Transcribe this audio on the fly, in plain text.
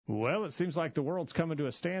Well, it seems like the world's coming to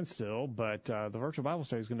a standstill, but the virtual Bible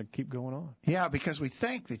study is going to keep going on. Yeah, because we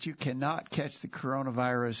think that you cannot catch the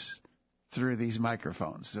coronavirus through these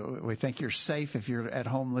microphones. So we think you're safe if you're at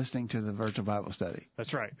home listening to the virtual Bible study.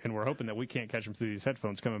 That's right. And we're hoping that we can't catch them through these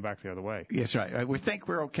headphones coming back the other way. That's right. We think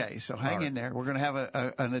we're okay. So hang in there. We're going to have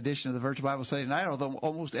an edition of the virtual Bible study tonight, although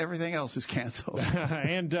almost everything else is canceled.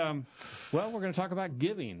 And, well, we're going to talk about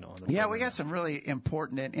giving on the program. Yeah, we got some really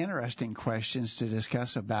important and interesting questions to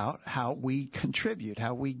discuss about how we contribute,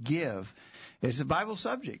 how we give. It's a Bible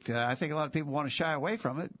subject. I think a lot of people want to shy away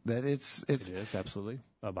from it, but it is absolutely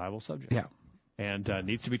a Bible subject. Yeah. And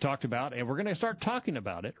needs to be talked about, and we're going to start talking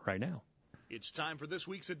about it right now. It's time for this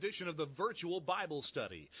week's edition of the Virtual Bible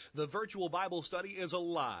Study. The Virtual Bible Study is a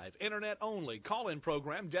live, internet-only call-in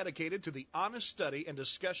program dedicated to the honest study and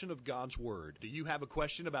discussion of God's Word. Do you have a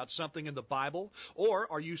question about something in the Bible,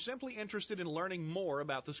 or are you simply interested in learning more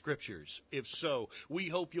about the Scriptures? If so, we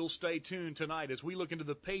hope you'll stay tuned tonight as we look into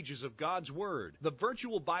the pages of God's Word. The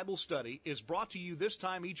Virtual Bible Study is brought to you this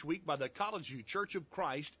time each week by the College View Church of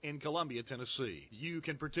Christ in Columbia, Tennessee. You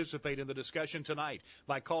can participate in the discussion tonight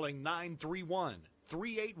by calling 931-381-4567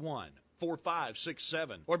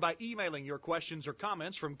 or by emailing your questions or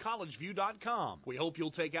comments from collegeview.com. We hope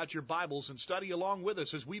you'll take out your Bibles and study along with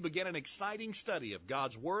us as we begin an exciting study of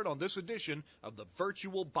God's Word on this edition of the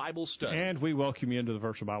Virtual Bible Study. And we welcome you into the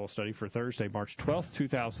Virtual Bible Study for Thursday, March 12th,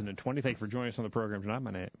 2020. Thank you for joining us on the program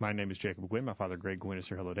tonight. My name is Jacob Gwynn. My father, Greg Gwynn, is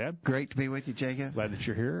here. Hello, Dad. Great to be with you, Jacob. Glad that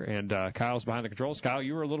you're here. And Kyle's behind the controls. Kyle,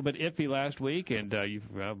 you were a little bit iffy last week, and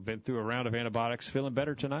you've been through a round of antibiotics. Feeling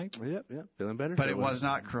better tonight? Yep, feeling better. But it was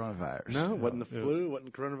not coronavirus. No, wasn't the flu,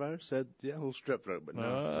 wasn't coronavirus. Said, a little strep throat, but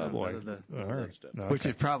no, boy. That stuff. Okay. Which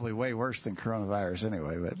is probably way worse than coronavirus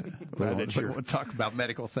anyway, but we'll talk about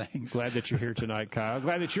medical things. Glad that you're here tonight, Kyle.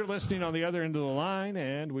 Glad that you're listening on the other end of the line,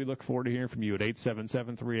 and we look forward to hearing from you at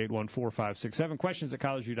 877-381-4567. Questions at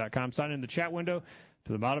collegeview.com. Sign in the chat window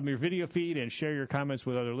to the bottom of your video feed and share your comments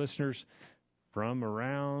with other listeners from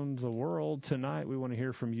around the world tonight. We want to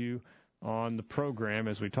hear from you on the program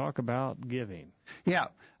as we talk about giving. Yeah.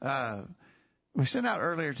 We sent out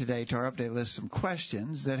earlier today to our update list some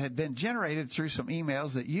questions that had been generated through some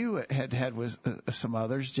emails that you had with some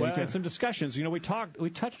others, Jacob. Well, and some discussions. We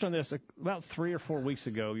touched on this about 3 or 4 weeks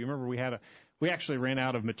ago. You remember we actually ran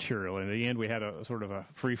out of material. In the end, we had a sort of a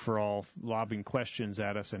free-for-all lobbing questions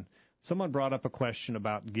at us, and someone brought up a question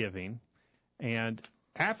about giving. And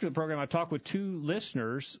after the program, I talked with 2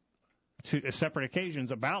 listeners to separate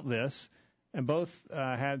occasions about this, and both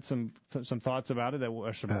had some thoughts about it,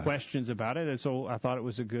 some questions about it, and so I thought it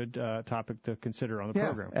was a good topic to consider on the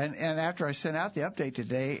program. And after I sent out the update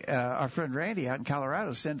today, our friend Randy out in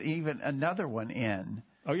Colorado sent even another one in.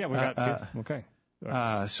 Oh, yeah, we got okay.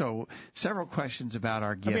 So several questions about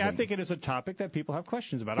our giving. I think it is a topic that people have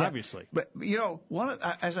questions about, obviously. But,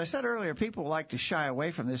 as I said earlier, people like to shy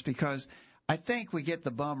away from this because I think we get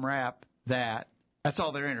the bum rap that that's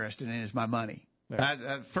all they're interested in is my money.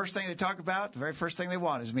 Yeah. First thing they talk about, the very first thing they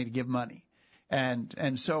want is me to give money.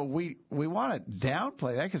 And so we want to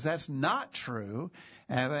downplay that because that's not true.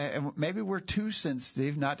 And maybe we're too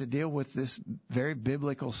sensitive not to deal with this very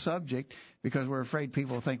biblical subject because we're afraid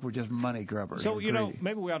people think we're just money grubbers. So,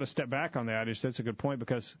 maybe we ought to step back on that. That's a good point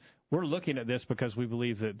because we're looking at this because we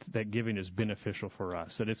believe that giving is beneficial for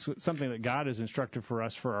us, that it's something that God has instructed for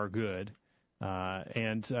us for our good.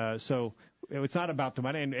 So it's not about the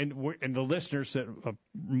money, and the listeners, a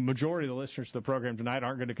majority of the listeners to the program tonight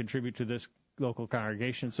aren't going to contribute to this local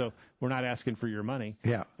congregation, so we're not asking for your money.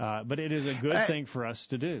 Yeah. But it is a good thing for us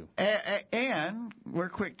to do. And we're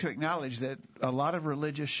quick to acknowledge that a lot of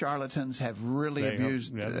religious charlatans have really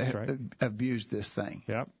abused this thing.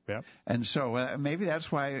 Yep. And so maybe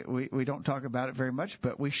that's why we don't talk about it very much,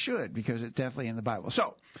 but we should because it's definitely in the Bible.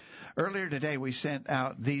 So earlier today we sent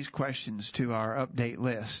out these questions to our update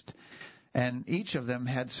list, and each of them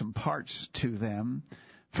had some parts to them.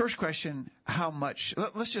 First question, how much?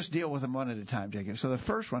 Let's just deal with them one at a time, Jacob. So the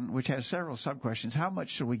first one, which has several sub-questions, how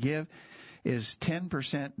much should we give? Is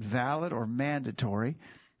 10% valid or mandatory?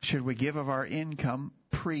 Should we give of our income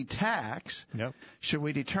pre-tax? Yep. Should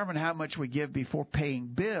we determine how much we give before paying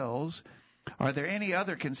bills? Are there any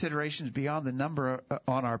other considerations beyond the number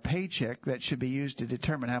on our paycheck that should be used to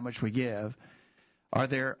determine how much we give? Are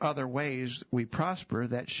there other ways we prosper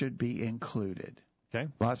that should be included? Okay.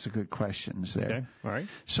 Lots of good questions there. Okay. All right.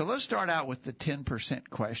 So let's start out with the 10%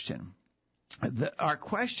 question. Our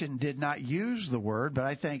question did not use the word, but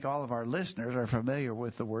I think all of our listeners are familiar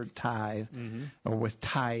with the word tithe or with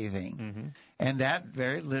tithing. Mm-hmm. And that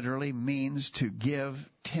very literally means to give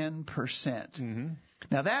 10%. Mm-hmm.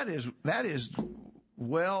 Now that is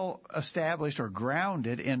well established or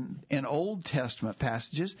grounded in Old Testament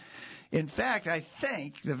passages. In fact, I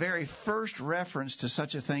think the very first reference to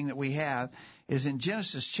such a thing that we have is in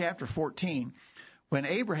Genesis chapter 14, when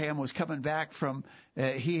Abraham was coming back from,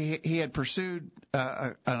 he had pursued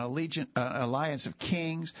an alliance of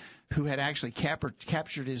kings who had actually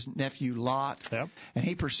captured his nephew Lot. Yep. And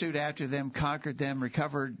he pursued after them, conquered them,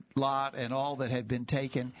 recovered Lot and all that had been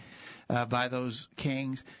taken by those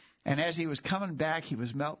kings. And as he was coming back, he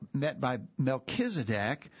was met by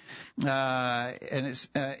Melchizedek. And it's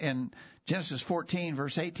in Genesis 14,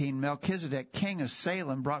 verse 18, Melchizedek, king of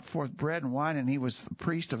Salem, brought forth bread and wine, and he was the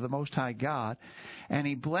priest of the Most High God. And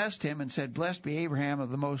he blessed him and said, Blessed be Abraham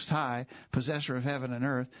of the Most High, possessor of heaven and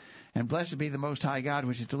earth, and blessed be the Most High God,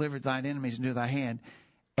 which has delivered thine enemies into thy hand.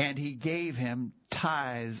 And he gave him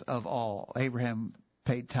tithes of all. Abraham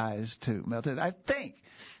paid tithes to Melchizedek. I think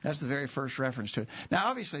that's the very first reference to it. Now,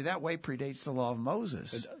 obviously, that way predates the law of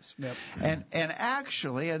Moses. It does. Yep. And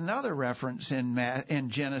actually, another reference in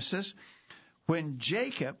Genesis, when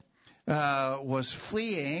Jacob was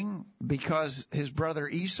fleeing because his brother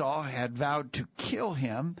Esau had vowed to kill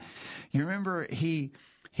him, you remember he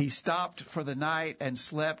stopped for the night and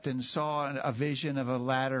slept and saw a vision of a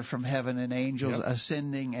ladder from heaven and angels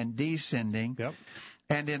ascending and descending. Yep.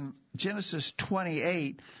 And in Genesis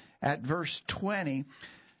 28, at verse 20,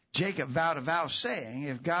 Jacob vowed a vow, saying,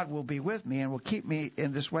 If God will be with me and will keep me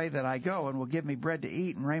in this way that I go, and will give me bread to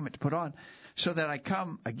eat and raiment to put on, so that I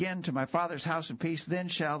come again to my father's house in peace, then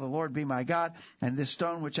shall the Lord be my God, and this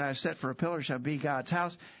stone which I have set for a pillar shall be God's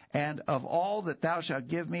house. And of all that thou shalt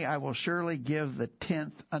give me, I will surely give the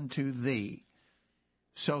 10th unto thee.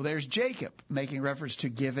 So there's Jacob making reference to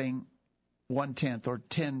giving 1/10 or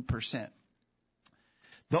 10%.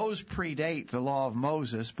 Those predate the law of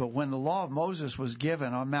Moses, but when the law of Moses was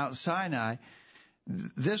given on Mount Sinai,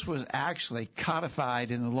 this was actually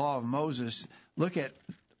codified in the law of Moses. Look at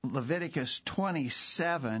Leviticus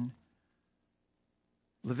 27,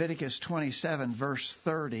 verse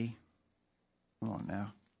 30. Come on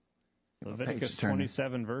now. Leviticus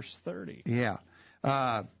 27, verse 30. Yeah.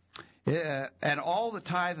 And all the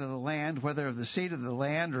tithe of the land, whether of the seed of the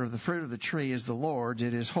land or of the fruit of the tree, is the Lord's.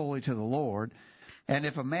 It is holy to the Lord. And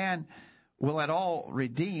if a man will at all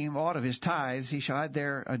redeem aught of his tithes, he shall add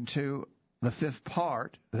thereunto the 5th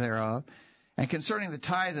part thereof. And concerning the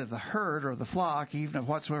tithe of the herd or of the flock, even of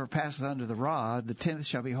whatsoever passeth under the rod, the 10th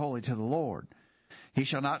shall be holy to the Lord. He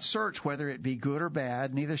shall not search whether it be good or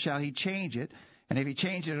bad, neither shall he change it. And if he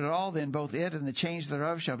change it at all, then both it and the change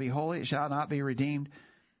thereof shall be holy. It shall not be redeemed.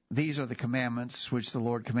 These are the commandments which the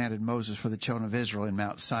Lord commanded Moses for the children of Israel in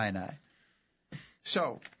Mount Sinai.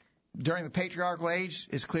 So, during the patriarchal age,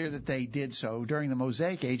 it's clear that they did so. During the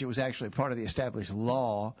Mosaic age, it was actually part of the established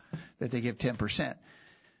law that they give 10%.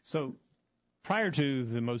 So, prior to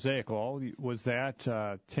the Mosaic law, was that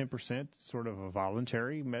 10% sort of a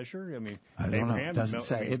voluntary measure? I mean, I don't know. It doesn't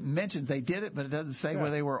say. It mentions they did it, but it doesn't say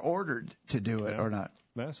whether they were ordered to do it or not.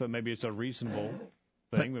 Yeah, so maybe it's a reasonable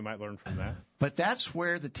thing. We might learn from that. But that's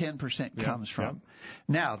where the 10% comes from.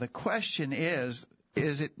 Now, the question is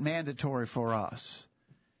it mandatory for us?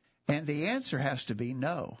 And the answer has to be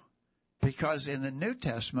no. Because in the New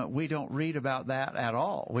Testament, we don't read about that at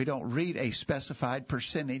all. We don't read a specified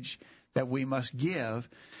percentage that we must give.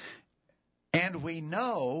 And we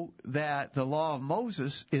know that the law of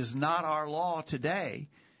Moses is not our law today.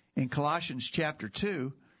 In Colossians chapter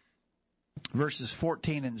 2, verses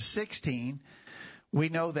 14 and 16, we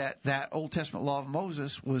know that that Old Testament law of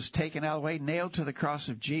Moses was taken out of the way, nailed to the cross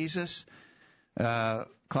of Jesus.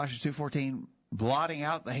 Colossians 2:14, blotting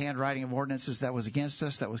out the handwriting of ordinances that was against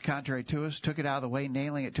us, that was contrary to us, took it out of the way,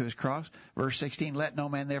 nailing it to his cross. Verse 16, let no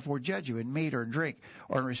man therefore judge you in meat or in drink,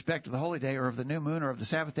 or in respect of the holy day, or of the new moon, or of the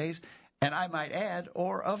Sabbath days, and I might add,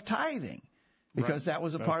 or of tithing, because that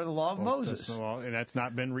was a part of the law of Moses. And that's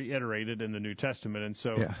not been reiterated in the New Testament, and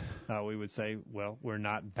so we would say, well, we're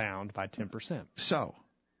not bound by 10%. So,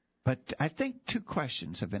 but I think two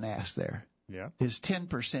questions have been asked there. Yeah. Is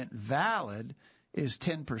 10% valid? Is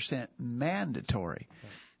 10% mandatory?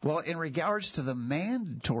 Well, in regards to the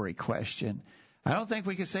mandatory question, I don't think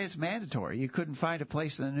we could say it's mandatory. You couldn't find a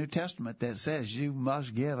place in the New Testament that says you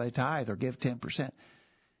must give a tithe or give 10%.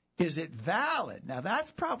 Is it valid? Now,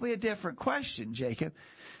 that's probably a different question, Jacob.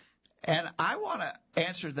 And I want to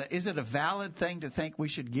answer is it a valid thing to think we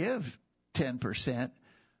should give 10%?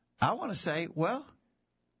 I want to say, well,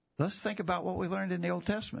 let's think about what we learned in the Old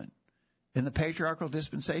Testament. In the patriarchal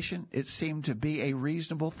dispensation, it seemed to be a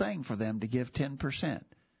reasonable thing for them to give 10%.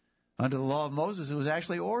 Under the law of Moses, it was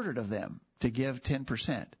actually ordered of them to give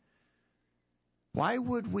 10%. Why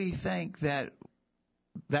would we think that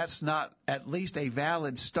that's not at least a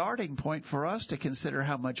valid starting point for us to consider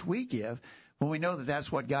how much we give when we know that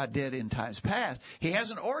that's what God did in times past. He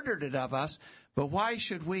hasn't ordered it of us, but why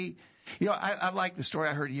should we? I like the story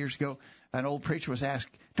I heard years ago. An old preacher was asked,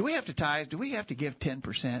 do we have to tithe? Do we have to give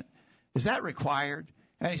 10%? Is that required?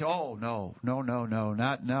 And he said, oh, no,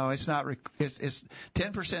 it's not. It's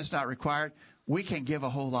 10% is not required. We can give a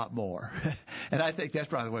whole lot more. And I think that's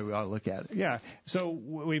probably the way we ought to look at it. Yeah. So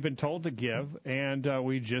we've been told to give, and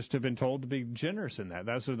we just have been told to be generous in that.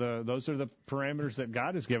 Those are the parameters that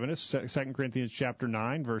God has given us. 2 Corinthians chapter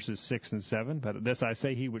 9, verses 6 and 7. But this I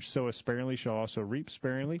say, he which soweth sparingly shall also reap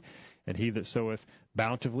sparingly, and he that soweth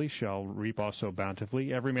bountifully shall reap also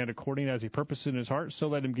bountifully. Every man according as he purposeth in his heart, so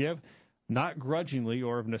let him give, not grudgingly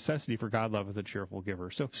or of necessity, for God loveth a cheerful giver.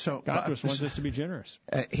 So God just wants us to be generous.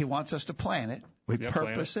 He wants us to plan it. We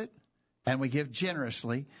purpose it, and we give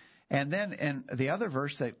generously. And then in the other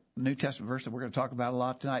verse, that New Testament verse that we're going to talk about a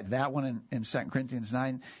lot tonight, that one in 2 Corinthians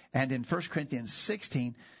 9 and in 1 Corinthians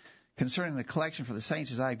 16, concerning the collection for the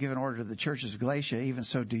saints, as I have given order to the churches of Galatia, even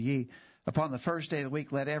so do ye. Upon the first day of the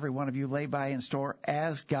week, let every one of you lay by in store,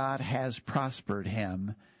 as God has prospered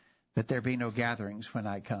him, that there be no gatherings when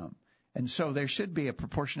I come. And so there should be a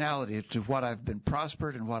proportionality to what I've been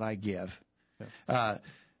prospered and what I give. Yeah.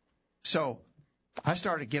 So I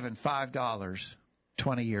started giving $5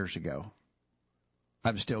 20 years ago.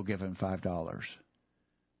 I'm still giving $5.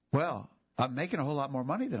 Well, I'm making a whole lot more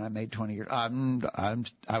money than I made 20 years. I've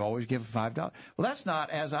always given $5. Well, that's not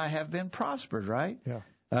as I have been prospered, right? Yeah.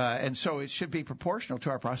 And so it should be proportional to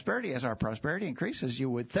our prosperity. As our prosperity increases, you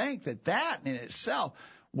would think that in itself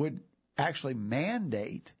would actually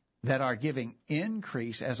mandate that our giving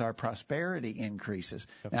increase as our prosperity increases.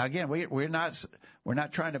 Yep. Now, again, we're not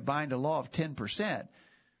trying to bind a law of 10%,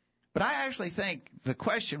 but I actually think the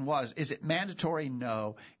question was, is it mandatory?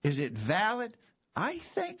 No. Is it valid? I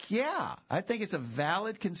think, yeah. I think it's a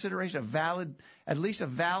valid consideration, at least a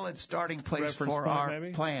valid starting place reference for point,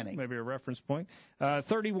 our planning. Maybe a reference point.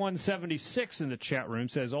 3176 in the chat room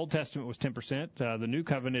says Old Testament was 10%. The New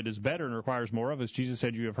Covenant is better and requires more of us. Jesus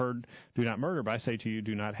said, you have heard, do not murder, but I say to you,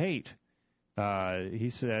 do not hate. He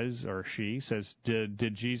says, or she says,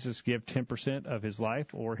 did Jesus give 10% of his life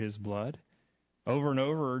or his blood? Over and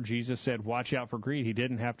over, Jesus said, watch out for greed. He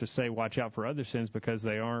didn't have to say, watch out for other sins, because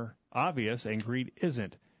they are obvious and greed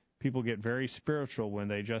isn't. People get very spiritual when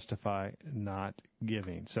they justify not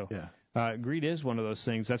giving. So greed is one of those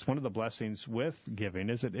things. That's one of the blessings with giving,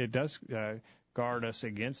 is it does guard us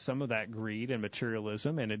against some of that greed and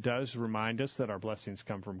materialism, and it does remind us that our blessings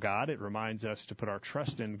come from God. It reminds us to put our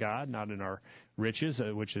trust in God, not in our riches,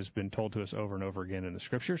 which has been told to us over and over again in the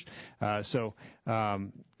Scriptures. So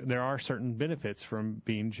there are certain benefits from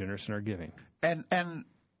being generous in our giving. And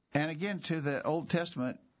again, to the Old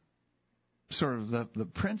Testament, sort of the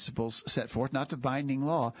principles set forth, not the binding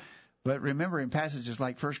law, but remember in passages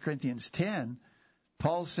like 1 Corinthians 10,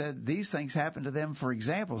 Paul said these things happen to them for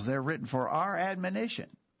examples. They're written for our admonition,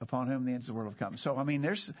 upon whom the ends of the world have come. So, I mean,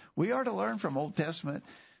 we are to learn from Old Testament.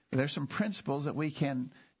 There's some principles that we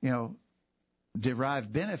can,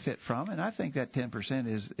 derive benefit from, and I think that 10%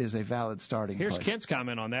 is a valid starting place. Here's Kent's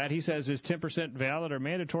comment on that. He says, is 10% valid or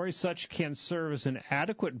mandatory? Such can serve as an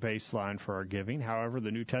adequate baseline for our giving. However, the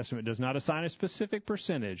New Testament does not assign a specific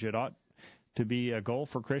percentage. It ought to be a goal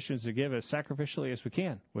for Christians to give as sacrificially as we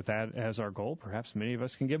can. With that as our goal, perhaps many of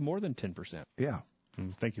us can give more than 10%. Yeah.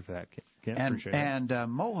 Thank you for that, Kent. Appreciate it. And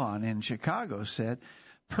Mohan in Chicago said,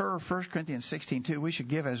 per 1 Corinthians 16:2, we should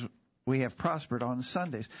give as we have prospered on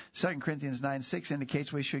Sundays. 2 Corinthians 9:6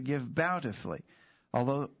 indicates we should give bountifully.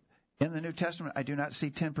 Although in the New Testament I do not see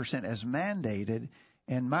 10% as mandated.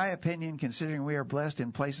 In my opinion, considering we are blessed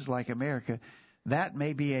in places like America, that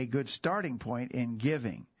may be a good starting point in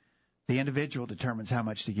giving. The individual determines how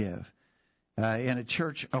much to give. In a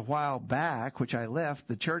church a while back, which I left,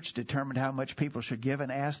 the church determined how much people should give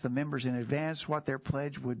and asked the members in advance what their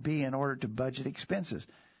pledge would be in order to budget expenses.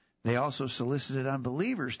 They also solicited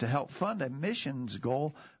unbelievers to help fund a missions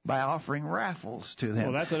goal by offering raffles to them.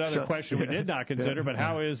 Well, that's another question we did not consider, but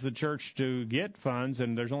how is the church to get funds?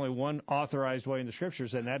 And there's only one authorized way in the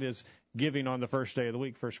Scriptures, and that is giving on the first day of the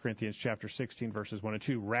week, 1 Corinthians chapter 16, verses 1 and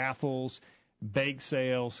 2. Raffles, bake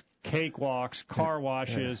sales, cakewalks, car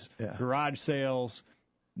washes, garage sales,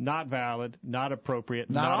 not valid, not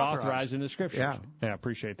appropriate, not authorized in the Scriptures. Yeah,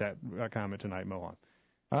 appreciate that comment tonight, Mohan.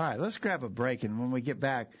 All right, let's grab a break, and when we get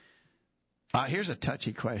back, here's a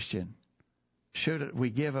touchy question. Should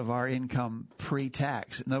we give of our income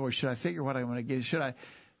pre-tax? In other words, should I figure what I want to give?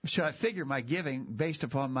 should I figure my giving based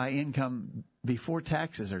upon my income before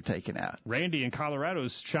taxes are taken out? Randy in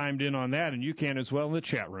Colorado's chimed in on that, and you can as well in the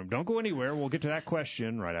chat room. Don't go anywhere. We'll get to that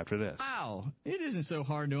question right after this. Wow, it isn't so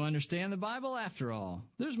hard to understand the Bible after all.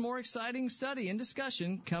 There's more exciting study and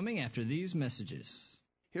discussion coming after these messages.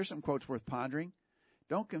 Here's some quotes worth pondering.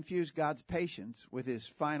 Don't confuse God's patience with his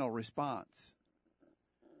final response.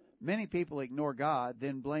 Many people ignore God,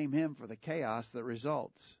 then blame him for the chaos that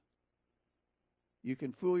results. You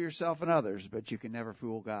can fool yourself and others, but you can never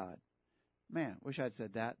fool God. Man, wish I'd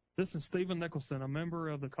said that. This is Stephen Nicholson, a member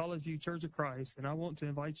of the College View Church of Christ, and I want to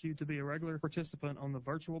invite you to be a regular participant on the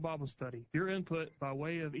virtual Bible study. Your input by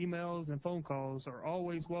way of emails and phone calls are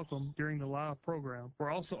always welcome during the live program.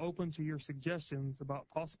 We're also open to your suggestions about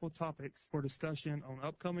possible topics for discussion on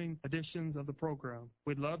upcoming editions of the program.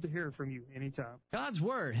 We'd love to hear from you anytime. God's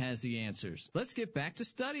Word has the answers. Let's get back to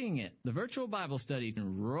studying it. The virtual Bible study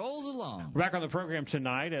rolls along. We're back on the program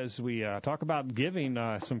tonight as we talk about giving,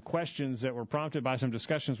 some questions that were prompted by some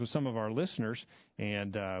discussions with some of our listeners,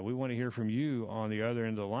 and we want to hear from you on the other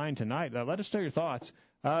end of the line tonight. Let us know your thoughts.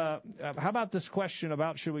 How about this question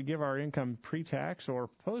about should we give our income pre-tax or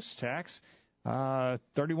post-tax?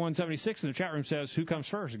 3176 in the chat room says, who comes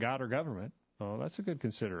first, God or government? Oh, that's a good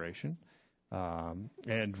consideration.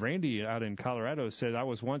 And Randy out in Colorado said, I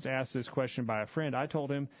was once asked this question by a friend. I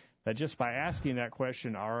told him that just by asking that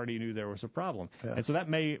question, I already knew there was a problem. Yeah. And so that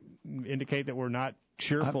may indicate that we're not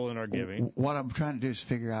cheerful in our giving. What I'm trying to do is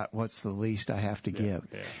figure out what's the least I have to give.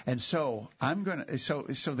 Yeah. And so I'm going to, so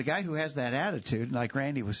the guy who has that attitude, like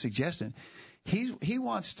Randy was suggesting, he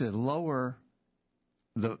wants to lower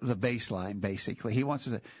the baseline, basically. He wants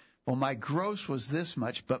to, well, my gross was this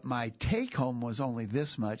much, but my take home was only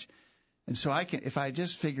this much. And so I can, if I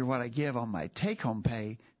just figure what I give on my take home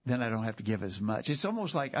pay, then I don't have to give as much. It's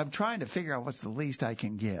almost like I'm trying to figure out what's the least I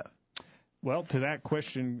can give. Well, to that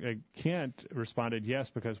question, Kent responded, yes,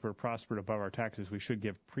 because we're prospered above our taxes, we should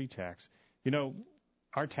give pre-tax. You know,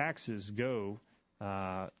 our taxes go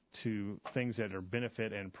to things that are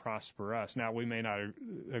benefit and prosper us. Now, we may not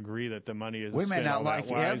agree that the money is. We may not like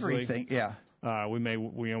everything. Yeah. We may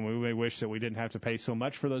wish that we didn't have to pay so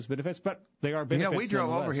much for those benefits, but they are benefits. You know, we drove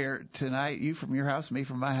over here tonight. You from your house, me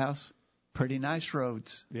from my house. Pretty nice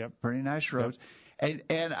roads. Yep. Pretty nice roads. Yep.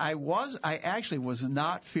 And I actually was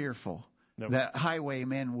not fearful. Nope. That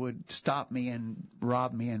highwaymen would stop me and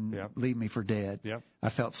rob me and leave me for dead. Yep. I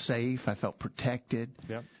felt safe. I felt protected.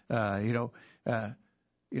 Yep.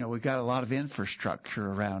 We've got a lot of infrastructure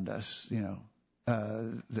around us.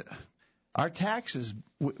 Our taxes,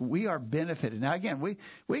 we are benefited. Now, again,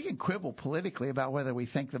 we can quibble politically about whether we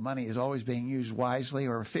think the money is always being used wisely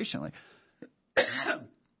or efficiently.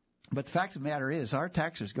 But the fact of the matter is, our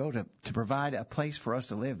taxes go to provide a place for us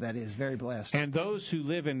to live that is very blessed. And those who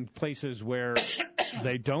live in places where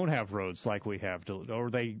they don't have roads like we have, or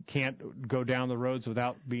they can't go down the roads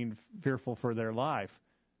without being fearful for their life,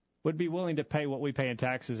 would be willing to pay what we pay in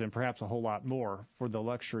taxes and perhaps a whole lot more for the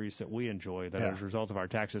luxuries that we enjoy that as a result of our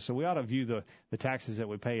taxes. So we ought to view the taxes that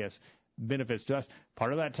we pay as benefits to us.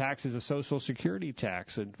 Part of that tax is a Social Security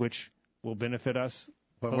tax, which will benefit us.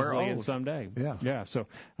 But we're old someday. Yeah. So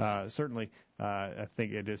certainly, I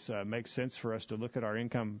think it makes sense for us to look at our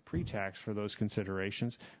income pre-tax for those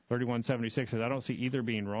considerations. 3176 says, I don't see either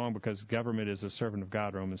being wrong because government is a servant of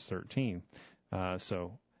God. Romans 13. All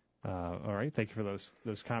right. Thank you for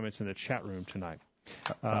those comments in the chat room tonight.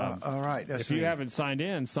 All right. If you haven't signed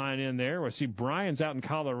in, sign in there. I see Brian's out in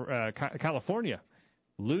California,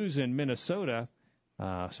 Lou's in Minnesota.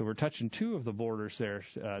 So we're touching two of the borders there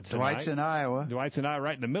tonight. Dwight's in Iowa. Dwight's in Iowa,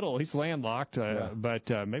 right in the middle. He's landlocked. But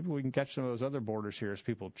maybe we can catch some of those other borders here as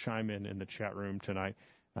people chime in the chat room tonight.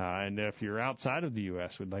 And if you're outside of the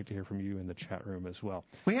U.S., we'd like to hear from you in the chat room as well.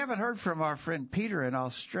 We haven't heard from our friend Peter in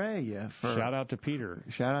Australia. Shout out to Peter.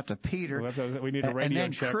 We need a radio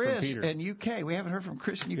check from Peter. And then Chris in U.K. We haven't heard from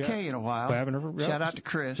Chris in U.K. in a while. We haven't heard Shout out to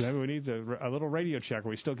Chris. Maybe we need a little radio check. Are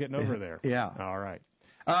we still getting over there? Yeah. All right.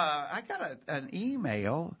 I got an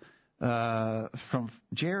email from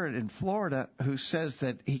Jared in Florida who says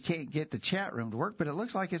that he can't get the chat room to work, but it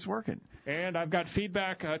looks like it's working. And I've got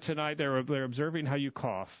feedback tonight. They're observing how you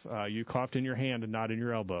cough. You coughed in your hand and not in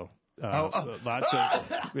your elbow. Lots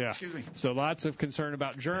of Excuse me. So lots of concern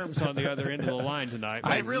about germs on the other end of the line tonight.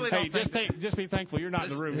 I really don't think. Just be thankful you're not in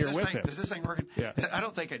the room here with him. Is this thing working? Yeah. I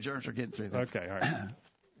don't think germs are getting through there. Okay.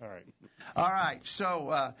 All right. All right.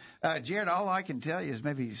 So, Jared, all I can tell you is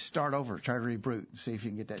maybe start over, try to reboot, and see if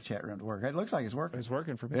you can get that chat room to work. It looks like it's working. It's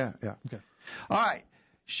working for me. Yeah. Okay. All right.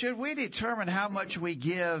 Should we determine how much we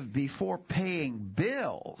give before paying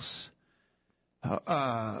bills?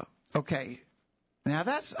 Okay. Now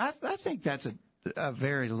I think that's a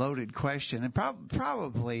very loaded question, and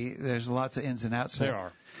probably there's lots of ins and outs. There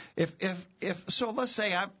are. If so, let's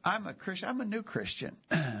say I'm a Christian. I'm a new Christian.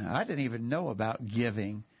 I didn't even know about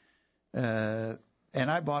giving, and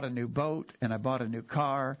I bought a new boat and I bought a new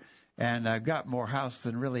car, and I've got more house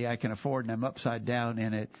than really I can afford, and I'm upside down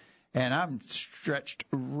in it, and I'm stretched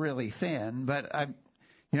really thin. But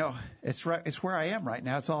it's where I am right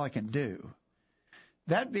now. It's all I can do.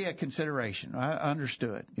 That'd be a consideration. I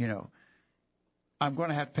understood. I'm going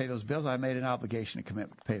to have to pay those bills. I made an obligation, a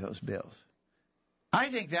commitment to pay those bills. I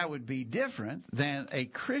think that would be different than a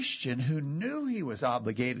Christian who knew he was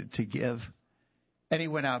obligated to give, and he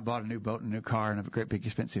went out and bought a new boat and a new car and a great big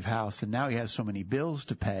expensive house, and now he has so many bills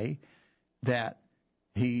to pay that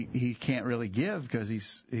he can't really give because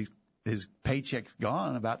his paycheck's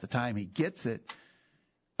gone about the time he gets it.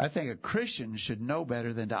 I think a Christian should know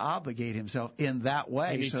better than to obligate himself in that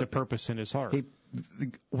way. He needs a purpose in his heart.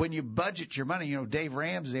 When you budget your money, Dave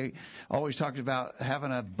Ramsey always talked about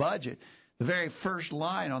having a budget. The very first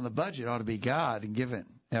line on the budget ought to be God and giving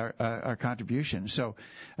our contribution. So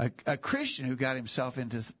a Christian who got himself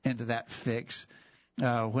into that fix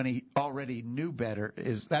when he already knew better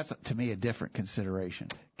that's to me a different consideration.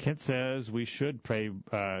 Kent says we should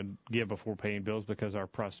give before paying bills because our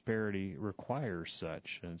prosperity requires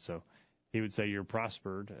such, and so he would say you're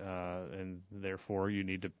prospered, and therefore you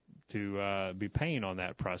need to be paying on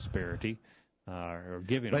that prosperity or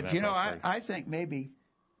giving. But on that prosperity. I think maybe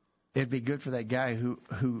it'd be good for that guy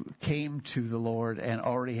who came to the Lord and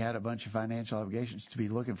already had a bunch of financial obligations to be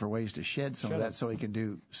looking for ways to shed some of that so he can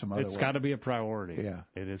do some other. It's got to be a priority. Yeah,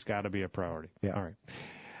 it has got to be a priority. Yeah.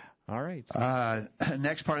 All right.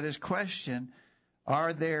 Next part of this question.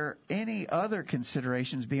 Are there any other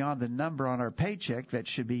considerations beyond the number on our paycheck that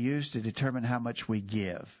should be used to determine how much we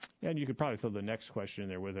give? Yeah, and you could probably throw the next question in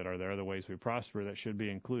there with it. Are there other ways we prosper that should be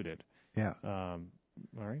included? Yeah. All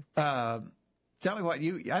right. Tell me what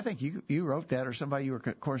I think you wrote that, or somebody you were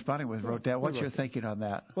corresponding with wrote that. What's your thinking on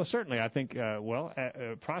that? Well, certainly, I think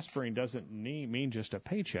prospering doesn't mean just a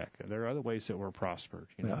paycheck. There are other ways that we're prospered.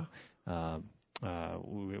 We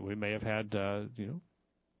may have had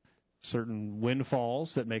certain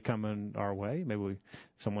windfalls that may come in our way. Maybe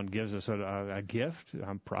someone gives us a gift.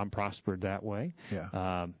 I'm prospered that way.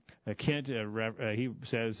 Yeah. Kent, he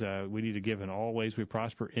says we need to give in all ways we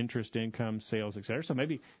prosper: interest, income, sales, etc. So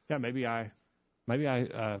maybe I've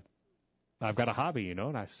got a hobby,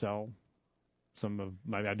 and I sell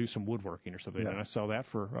maybe I do some woodworking or something, and I sell that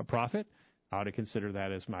for a profit. I ought to consider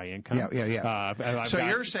that as my income. Yeah. So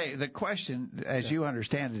you're saying the question, as you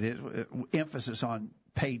understand it, is emphasis on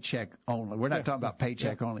paycheck only. We're not talking about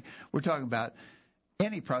paycheck only. We're talking about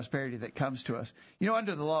any prosperity that comes to us.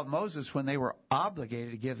 Under the law of Moses, when they were obligated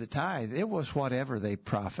to give the tithe, it was whatever they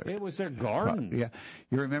profited. It was their garden. Yeah.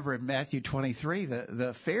 You remember in Matthew 23,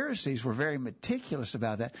 the Pharisees were very meticulous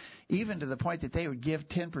about that, even to the point that they would give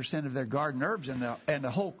 10% of their garden herbs, and the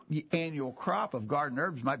whole annual crop of garden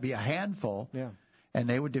herbs might be a handful. Yeah. And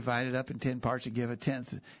they would divide it up in 10 parts and give a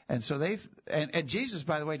tenth. And so and Jesus,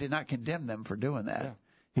 by the way, did not condemn them for doing that. Yeah.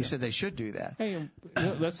 He said they should do that. Hey,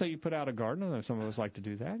 let's say you put out a garden, and some of us like to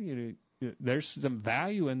do that. There's some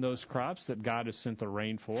value in those crops that God has sent the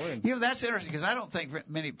rain for. And that's interesting because I don't think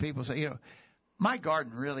many people say, my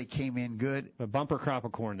garden really came in good. A bumper crop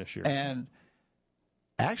of corn this year. And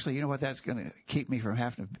actually, you know what? That's going to keep me from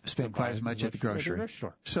having to spend quite as much at the grocery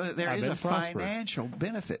store. So there is a financial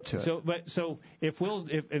benefit to it. So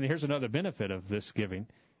and here's another benefit of this giving.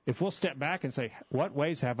 If we'll step back and say, what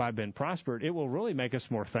ways have I been prospered, it will really make us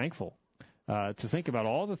more thankful to think about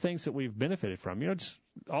all the things that we've benefited from. Just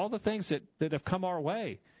all the things that have come our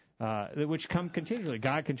way, which come continually.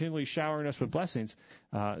 God continually showering us with blessings.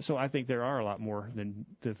 So I think there are a lot more than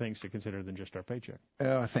the things to consider than just our paycheck.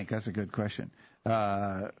 I think that's a good question.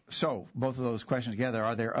 So both of those questions together,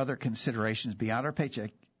 are there other considerations beyond our paycheck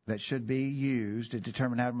that should be used to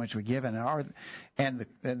determine how much we give, and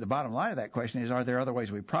the bottom line of that question is, are there other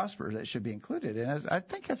ways we prosper that should be included? And I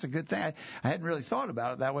think that's a good thing. I hadn't really thought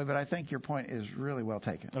about it that way, but I think your point is really well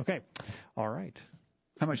taken. Okay, all right.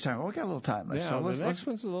 How much time? Well, we got a little time left. Yeah, so the next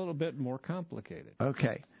one's a little bit more complicated.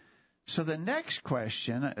 Okay. So the next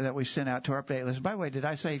question that we sent out to our update list. By the way, did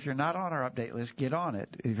I say if you're not on our update list, get on it?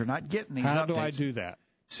 If you're not getting these How updates, do I do that?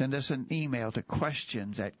 Send us an email to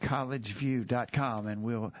questions@collegeview.com,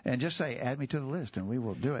 and just say, add me to the list, and we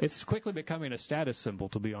will do it. It's quickly becoming a status symbol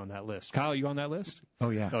to be on that list. Kyle, you on that list? Oh,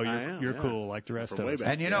 yeah. Oh, you're cool like the rest of us.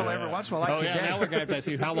 And every once in a while, now we're going to have to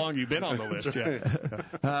see how long you've been on the list.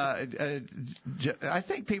 I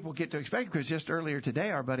think people get to expect, because just earlier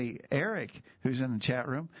today, our buddy Eric, who's in the chat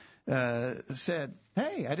room, said,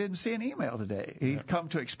 hey, I didn't see an email today. He'd come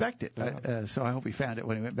to expect it. So I hope he found it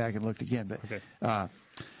when he went back and looked again. But Okay. all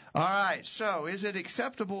right, so is it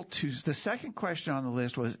acceptable to, the second question on the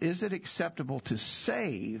list was, is it acceptable to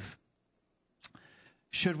save?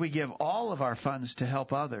 Should we give all of our funds to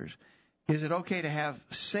help others? Is it okay to have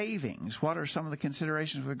savings? What are some of the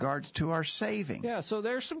considerations with regards to our savings? Yeah, so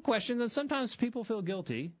there's some questions, and sometimes people feel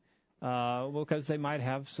guilty because they might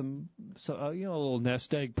have some, a little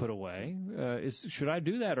nest egg put away. Should I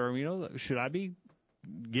do that, or should I be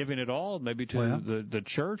giving it all, maybe to the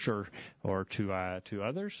church or to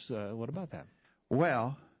others? What about that?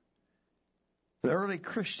 Well, the early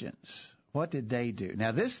Christians, what did they do?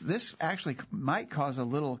 Now, this actually might cause a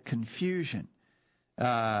little confusion.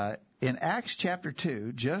 In Acts chapter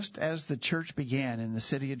 2, just as the church began in the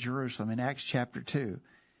city of Jerusalem, in Acts chapter 2,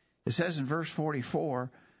 it says in verse 44,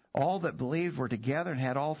 all that believed were together and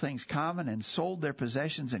had all things common and sold their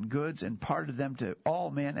possessions and goods and parted them to all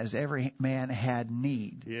men as every man had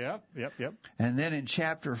need. Yep. And then in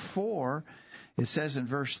chapter 4, it says in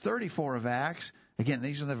verse 34 of Acts, again,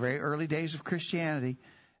 these are the very early days of Christianity,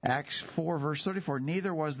 Acts 4, verse 34,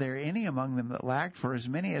 neither was there any among them that lacked, for as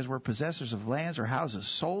many as were possessors of lands or houses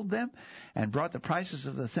sold them, and brought the prices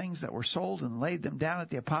of the things that were sold, and laid them down at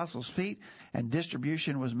the apostles' feet, and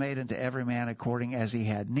distribution was made unto every man according as he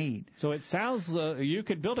had need. So it sounds, you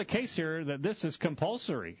could build a case here that this is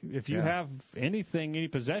compulsory. If you have any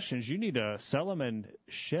possessions, you need to sell them and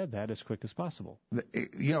shed that as quick as possible.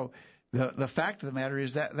 The fact of the matter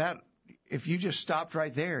is that if you just stopped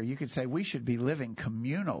right there, you could say we should be living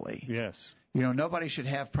communally. Yes. Nobody should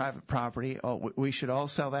have private property. We should all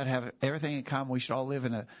sell that, have everything in common. We should all live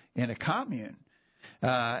in a commune.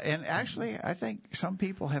 And actually, I think some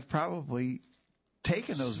people have probably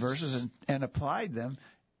taken those verses and applied them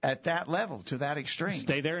at that level, to that extreme.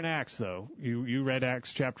 Stay there in Acts, though. You read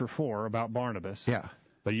Acts chapter 4 about Barnabas. Yeah.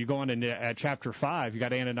 But you go on at chapter 5, you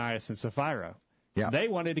got Ananias and Sapphira. Yeah. They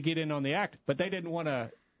wanted to get in on the act, but they didn't want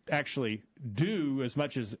to actually do as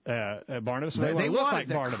much as Barnabas. They wanted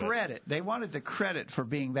the Barnabas. credit. They wanted the credit for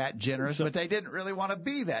being that generous, but they didn't really want to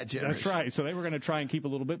be that generous. That's right. So they were going to try and keep a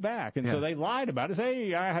little bit back. And so they lied about it.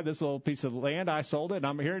 Hey, I had this little piece of land. I sold it.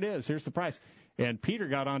 Here it is. Here's the price. And Peter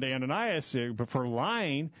got on to Ananias for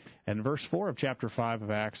lying. And verse 4 of chapter 5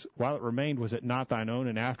 of Acts, while it remained, was it not thine own?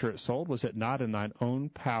 And after it sold, was it not in thine own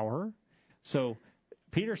power? So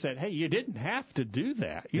Peter said, hey, you didn't have to do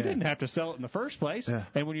that. You didn't have to sell it in the first place. Yeah.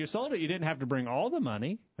 And when you sold it, you didn't have to bring all the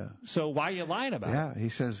money. Yeah. So why are you lying about it? Yeah, he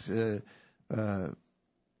says,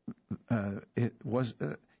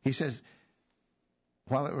 he says,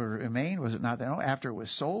 while it remained, was it not thine own? After it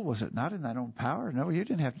was sold, was it not in thine own power? No, you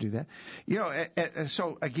didn't have to do that.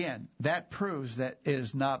 So again, that proves that it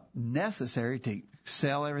is not necessary to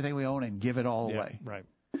sell everything we own and give it all away. Right.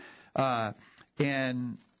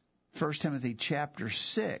 In 1 Timothy chapter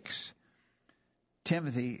 6,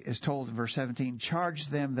 Timothy is told in verse 17, charge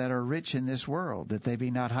them that are rich in this world, that they be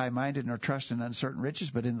not high-minded nor trust in uncertain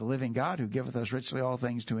riches, but in the living God, who giveth us richly all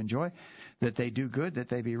things to enjoy, that they do good, that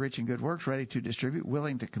they be rich in good works, ready to distribute,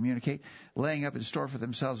 willing to communicate, laying up in store for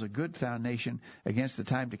themselves a good foundation against the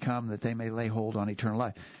time to come, that they may lay hold on eternal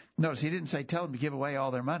life. Notice he didn't say tell them to give away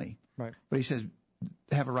all their money, right? But he says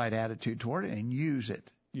have a right attitude toward it and use it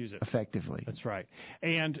effectively. That's right.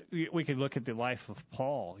 And we could look at the life of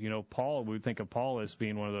Paul. Paul, we would think of Paul as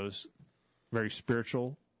being one of those very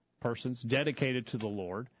spiritual persons, dedicated to the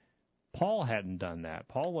Lord. Paul hadn't done that.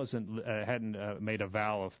 Paul hadn't made a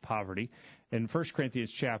vow of poverty. In 1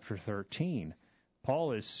 Corinthians chapter 13,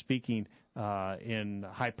 Paul is speaking in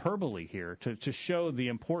hyperbole here to show the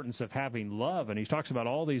importance of having love. And he talks about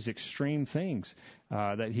all these extreme things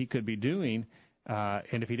that he could be doing.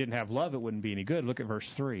 And if he didn't have love, it wouldn't be any good. Look at verse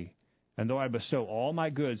 3. And though I bestow all my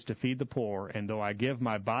goods to feed the poor, and though I give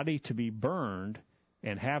my body to be burned,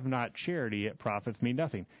 and have not charity, it profiteth me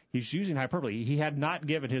nothing. He's using hyperbole. He had not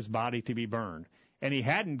given his body to be burned, and he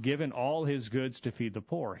hadn't given all his goods to feed the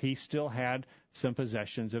poor. He still had some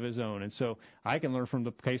possessions of his own. And so I can learn from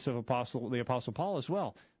the case of the Apostle Paul as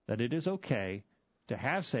well, that it is okay to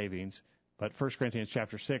have savings, but 1 Corinthians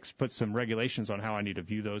chapter 6 puts some regulations on how I need to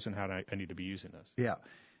view those and how I need to be using those. Yeah.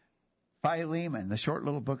 Philemon, the short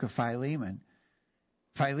little book of Philemon.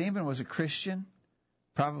 Philemon was a Christian,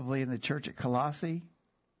 probably in the church at Colossae.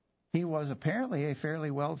 He was apparently a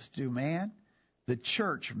fairly well-to-do man. The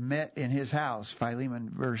church met in his house, Philemon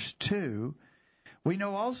verse 2. We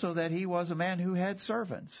know also that he was a man who had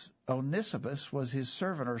servants. Onesimus was his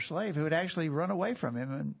servant or slave who had actually run away from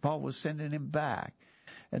him, and Paul was sending him back.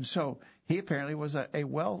 And so he apparently was a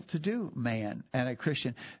well-to-do man and a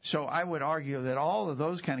Christian. So I would argue that all of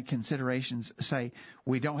those kind of considerations say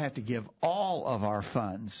we don't have to give all of our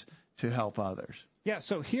funds to help others. Yeah,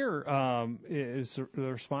 so here is the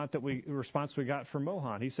response we got from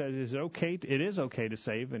Mohan. He said it is okay to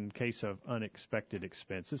save in case of unexpected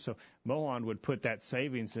expenses. So Mohan would put that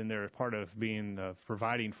savings in there as part of being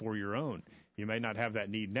providing for your own. You may not have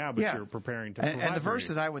that need now, but you're preparing to provide. And the verse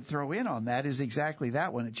that I would throw in on that is exactly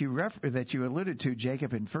that one that you alluded to,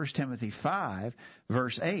 Jacob, in 1 Timothy 5,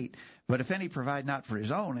 verse 8. But if any provide not for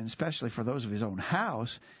his own, and especially for those of his own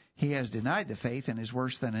house, he has denied the faith and is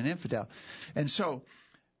worse than an infidel. And so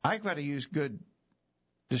I've got to use good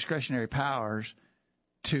discretionary powers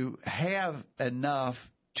to have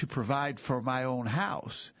enough to provide for my own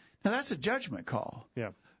house. Now, that's a judgment call. Yeah.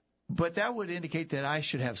 But that would indicate that I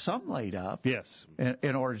should have some laid up. Yes.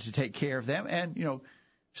 In order to take care of them. And,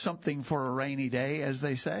 something for a rainy day, as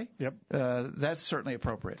they say. Yep. That's certainly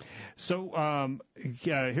appropriate. So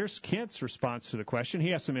here's Kent's response to the question.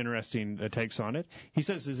 He has some interesting takes on it. He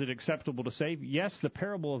says, is it acceptable to save? Yes, the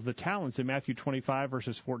parable of the talents in Matthew 25,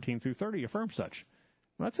 verses 14 through 30 affirms such.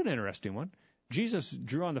 Well, that's an interesting one. Jesus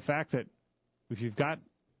drew on the fact that if you've got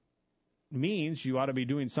means, you ought to be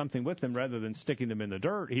doing something with them rather than sticking them in the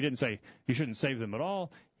dirt. He didn't say you shouldn't save them at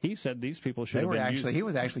all. He said these people should have been using. He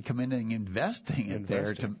was actually commending investing it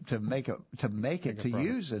there to make it to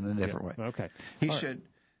use in a different way. Okay.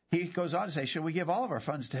 He goes on to say, should we give all of our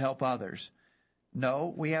funds to help others?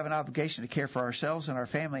 No, we have an obligation to care for ourselves and our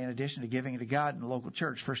family in addition to giving to God and the local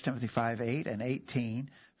church. 1 Timothy 5, 8 and 18,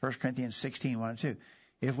 1 Corinthians 16, 1 and 2.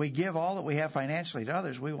 If we give all that we have financially to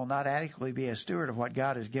others, we will not adequately be a steward of what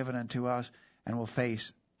God has given unto us and will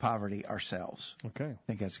face poverty ourselves. Okay. I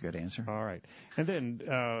think that's a good answer. All right. And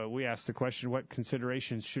then we asked the question, what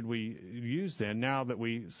considerations should we use then now that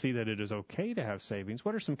we see that it is okay to have savings?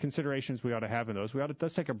 What are some considerations we ought to have in those?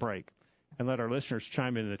 Let's take a break and let our listeners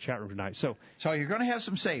chime in the chat room tonight. So you're going to have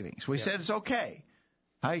some savings. We said it's okay.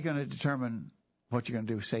 How are you going to determine what you're going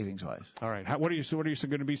to do savings-wise? All right. What are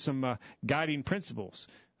going to be some guiding principles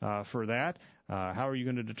for that? How are you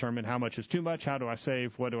going to determine how much is too much? How do I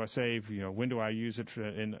save? What do I save? When do I use it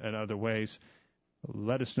in other ways?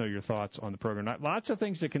 Let us know your thoughts on the program. Lots of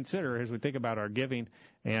things to consider as we think about our giving,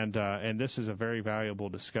 and this is a very valuable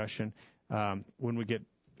discussion. When we get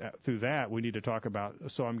through that, we need to talk about,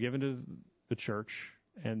 so I'm giving to the church,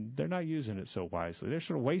 and they're not using it so wisely. They're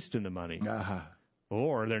sort of wasting the money.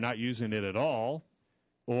 Or they're not using it at all,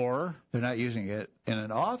 or they're not using it in an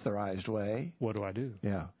authorized way. What do I do?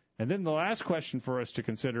 Yeah. And then the last question for us to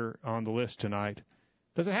consider on the list tonight,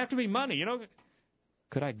 does it have to be money?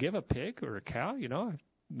 Could I give a pig or a cow?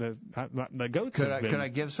 The goats could I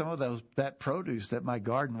give some of that produce that my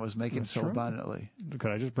garden was making so abundantly?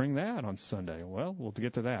 Could I just bring that on Sunday? Well, we'll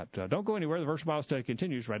get to that. Don't go anywhere. The Virtual Bible Study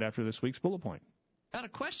continues right after this week's bullet point. Got a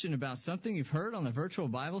question about something you've heard on the Virtual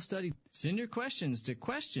Bible Study? Send your questions to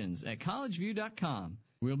questions@collegeview.com.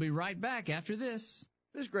 We'll be right back after this.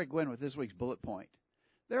 This is Greg Gwynn with this week's bullet point.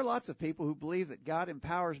 There are lots of people who believe that God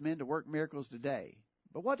empowers men to work miracles today.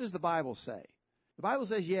 But what does the Bible say? The Bible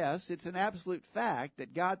says, yes, it's an absolute fact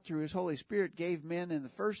that God, through His Holy Spirit, gave men in the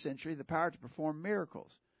first century the power to perform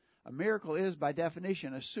miracles. A miracle is, by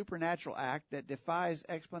definition, a supernatural act that defies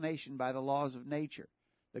explanation by the laws of nature.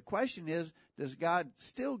 The question is, does God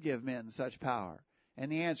still give men such power? And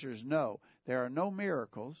the answer is no. There are no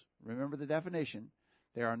miracles. Remember the definition.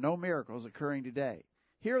 There are no miracles occurring today.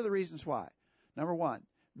 Here are the reasons why. Number one,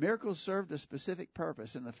 miracles served a specific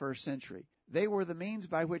purpose in the first century. They were the means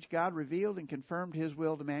by which God revealed and confirmed His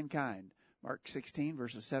will to mankind. Mark 16,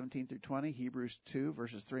 verses 17 through 20, Hebrews 2,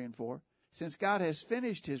 verses 3 and 4. Since God has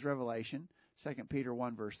finished His revelation, 2 Peter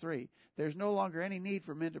 1, verse 3, there's no longer any need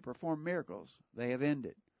for men to perform miracles. They have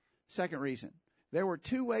ended. Second reason, there were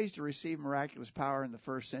two ways to receive miraculous power in the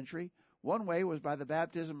first century. One way was by the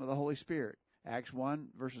baptism of the Holy Spirit, Acts 1,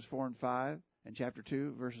 verses 4 and 5, and chapter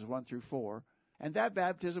 2, verses 1 through 4. And that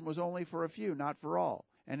baptism was only for a few, not for all,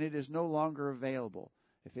 and it is no longer available,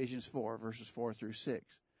 Ephesians 4, verses 4 through 6.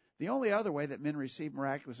 The only other way that men received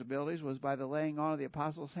miraculous abilities was by the laying on of the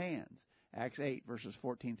apostles' hands, Acts 8, verses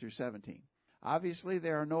 14 through 17. Obviously,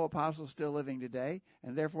 there are no apostles still living today,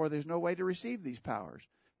 and therefore there's no way to receive these powers.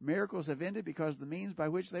 Miracles have ended because the means by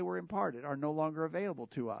which they were imparted are no longer available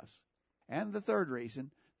to us. And the third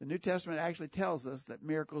reason, the New Testament actually tells us that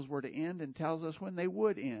miracles were to end and tells us when they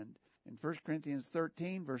would end. In 1 Corinthians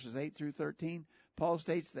 13, verses 8 through 13, Paul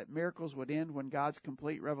states that miracles would end when God's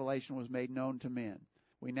complete revelation was made known to men.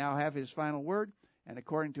 We now have His final word, and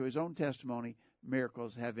according to His own testimony,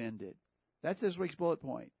 miracles have ended. That's this week's bullet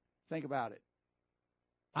point. Think about it.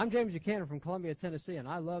 I'm James Buchanan from Columbia, Tennessee, and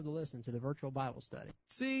I love to listen to the Virtual Bible Study.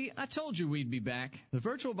 See, I told you we'd be back. The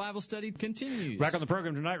Virtual Bible Study continues. Back on the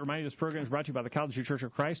program tonight, reminding you this program is brought to you by the College View Church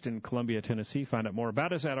of Christ in Columbia, Tennessee. Find out more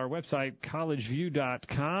about us at our website,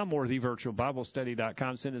 collegeview.com or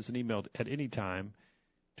thevirtualbiblestudy.com. Send us an email at any time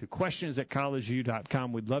to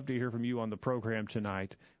questions@collegeview.com. We'd love to hear from you on the program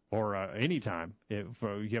tonight or anytime. If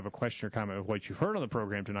you have a question or comment of what you've heard on the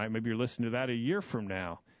program tonight, maybe you're listening to that a year from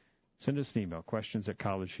now. Send us an email,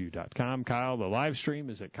 questions@collegeview.com. Kyle, the live stream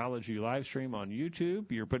is at College View Livestream on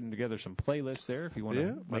YouTube. You're putting together some playlists there if you want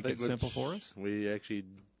to make it simple for us. We actually,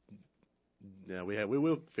 we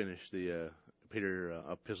will finish the Peter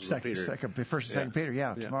epistles of Peter. First and second Peter,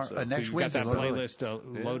 tomorrow, so next you've Wednesday. Got that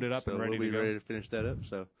playlist loaded up and ready to go. We'll be ready to finish that up.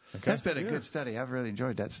 So That's been a good study. I've really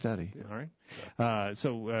enjoyed that study. All right.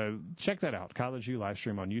 So check that out, College View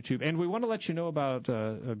Livestream on YouTube. And we want to let you know about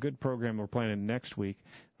a good program we're planning next week.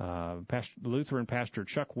 Lutheran Pastor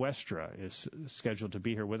Chuck Westra is scheduled to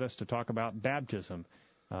be here with us to talk about baptism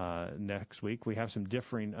next week. We have some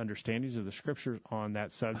differing understandings of the Scriptures on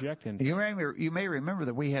that subject. And you may remember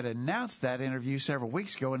that we had announced that interview several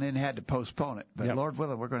weeks ago and then had to postpone it. But Lord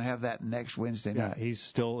willing, we're going to have that next Wednesday night.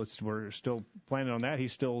 We're still planning on that.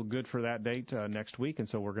 He's still good for that date next week, and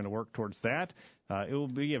so we're going to work towards that. It will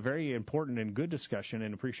be a very important and good discussion,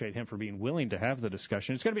 and appreciate him for being willing to have the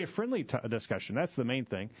discussion. It's going to be a friendly discussion. That's the main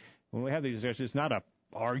thing. When we have these discussions, it's not a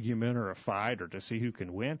argument or a fight or to see who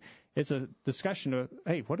can win. It's a discussion of,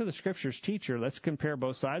 hey, what do the Scriptures teach here? Let's compare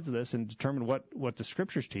both sides of this and determine what the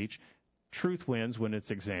Scriptures teach. Truth wins when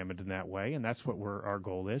it's examined in that way, and that's what our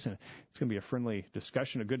goal is. And it's going to be a friendly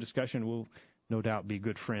discussion, a good discussion. We'll no doubt be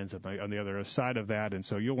good friends on the other side of that, and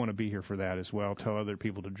so you'll want to be here for that as well. Tell other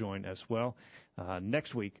people to join as well.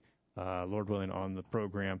 Next week, Lord willing, on the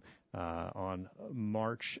program on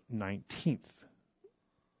March 19th.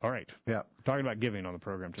 All right. Yeah. We're talking about giving on the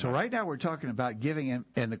program tonight. So right now we're talking about giving,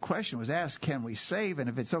 and the question was asked, can we save? And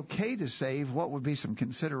if it's okay to save, what would be some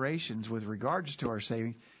considerations with regards to our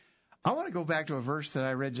saving? I want to go back to a verse that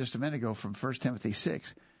I read just a minute ago from 1 Timothy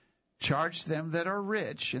 6. Charge them that are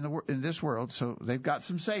rich in this world, so they've got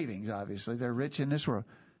some savings, obviously. They're rich in this world.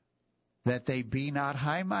 That they be not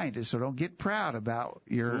high-minded, so don't get proud about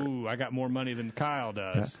your... Ooh, I got more money than Kyle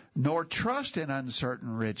does. Nor trust in uncertain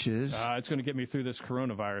riches. It's going to get me through this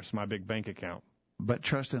coronavirus, my big bank account. But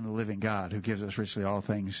trust in the living God, who gives us richly all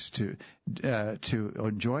things to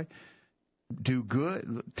enjoy. Do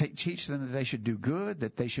good. Teach them that they should do good,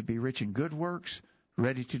 that they should be rich in good works,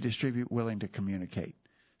 ready to distribute, willing to communicate.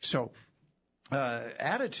 So... our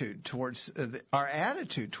attitude toward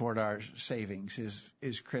our savings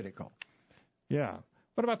is critical. Yeah.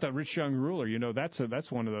 What about the rich young ruler? That's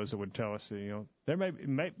one of those that would tell us, there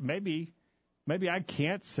maybe I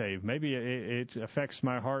can't save. Maybe it affects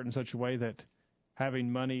my heart in such a way that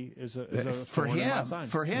having money is a for him.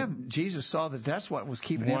 For him, Jesus saw that that's what was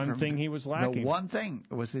keeping him from. One thing he was lacking. The one thing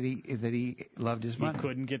was that he loved his money. He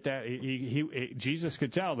couldn't get that. Jesus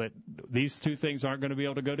could tell that these two things aren't going to be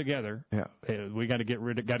able to go together. Yeah. We got to get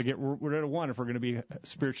rid of one if we're going to be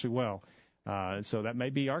spiritually well. So that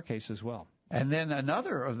may be our case as well. And then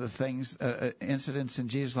another of the things, incidents in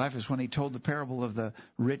Jesus' life is when he told the parable of the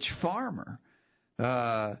rich farmer. He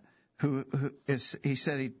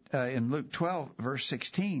said in Luke 12, verse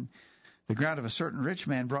 16, the ground of a certain rich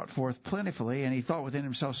man brought forth plentifully, and he thought within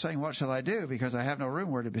himself, saying, what shall I do? Because I have no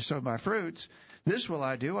room where to bestow my fruits. This will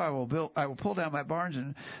I do. I will pull down my barns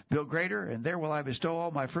and build greater, and there will I bestow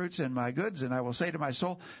all my fruits and my goods. And I will say to my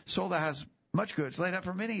soul, soul, thou hast much goods laid up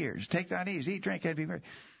for many years. Take thine ease, eat, drink, and be merry.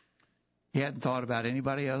 He hadn't thought about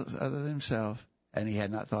anybody else other than himself, and he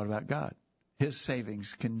had not thought about God. His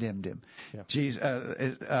savings condemned him.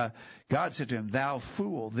 Yeah. God said to him, thou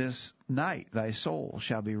fool, this night thy soul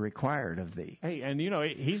shall be required of thee. Hey, and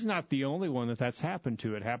he's not the only one that's happened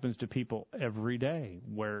to. It happens to people every day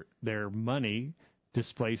where their money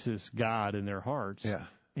displaces God in their hearts. Yeah.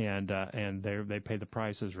 And they pay the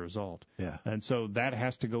price as a result. Yeah. And so that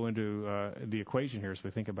has to go into the equation here as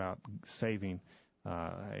we think about saving.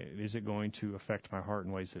 Is it going to affect my heart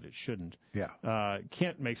in ways that it shouldn't? Yeah.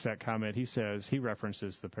 Kent makes that comment. He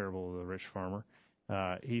references the parable of the rich farmer.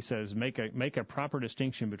 He says, make a proper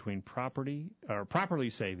distinction between properly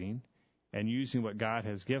saving and using what God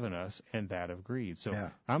has given us and that of greed. So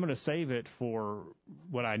I'm going to save it for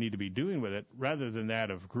what I need to be doing with it rather than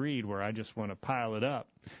that of greed where I just want to pile it up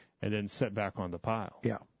and then set back on the pile.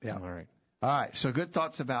 Yeah. Yeah. All right. So good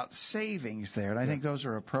thoughts about savings there, and I think those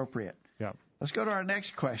are appropriate. Yeah. Let's go to our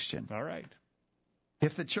next question. All right.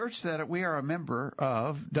 If the church that we are a member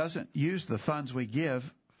of doesn't use the funds we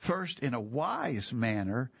give first in a wise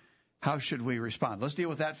manner, how should we respond? Let's deal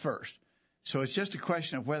with that first. So it's just a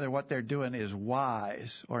question of whether what they're doing is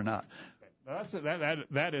wise or not.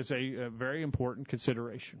 That is a very important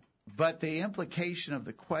consideration. But the implication of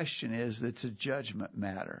the question is that it's a judgment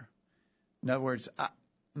matter. In other words,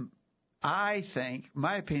 I think,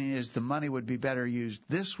 my opinion is the money would be better used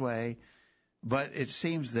this way, but it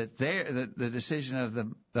seems that the decision of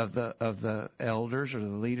the elders or the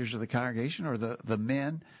leaders of the congregation or the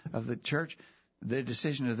men of the church, the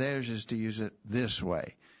decision of theirs is to use it this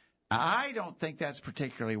way. I don't think that's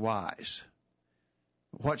particularly wise.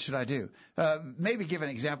 What should I do? Maybe give an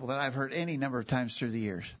example that I've heard any number of times through the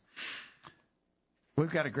years.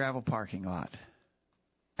 We've got a gravel parking lot,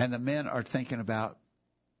 and the men are thinking about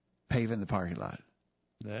paving the parking lot.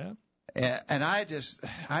 Yeah. And I just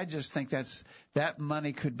think that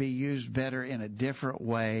money could be used better in a different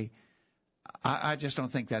way. I just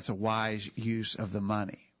don't think that's a wise use of the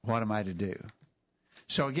money. What am I to do?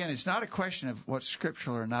 So again, it's not a question of what's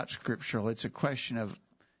scriptural or not scriptural. It's a question of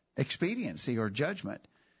expediency or judgment.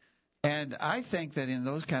 And I think that in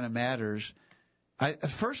those kind of matters,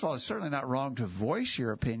 first of all, it's certainly not wrong to voice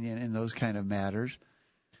your opinion in those kind of matters.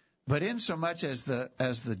 But in so much as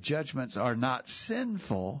the judgments are not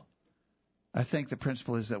sinful, I think the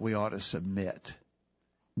principle is that we ought to submit.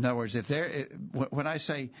 In other words, when I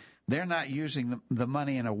say they're not using the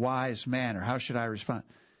money in a wise manner, how should I respond?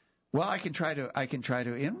 Well, I can try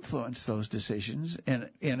to influence those decisions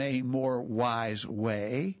in a more wise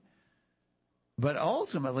way. But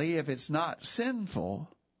ultimately, if it's not sinful,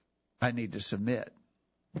 I need to submit.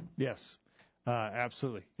 Yes,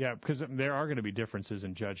 absolutely. Yeah, because there are going to be differences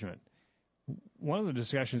in judgment. One of the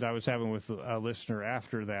discussions I was having with a listener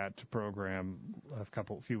after that program a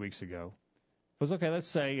few weeks ago was, okay, let's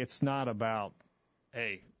say it's not about,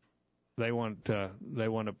 hey, they want to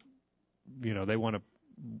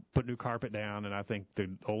put new carpet down, and I think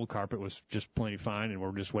the old carpet was just plenty fine, and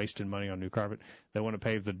we're just wasting money on new carpet. They want to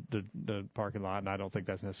pave the parking lot, and I don't think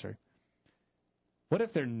that's necessary. What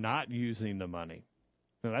if they're not using the money?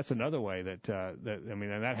 Now, that's another way and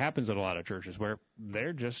that happens at a lot of churches where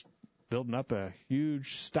they're just building up a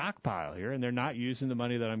huge stockpile here, and they're not using the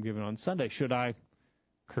money that I'm giving on Sunday. Should I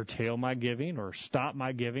curtail my giving or stop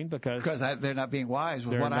my giving because they're not being wise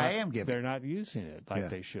with what I am giving? They're not using it like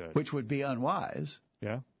they should. Which would be unwise.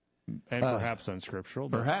 Yeah, and perhaps unscriptural.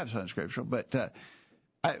 Perhaps unscriptural, but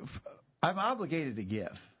I'm obligated to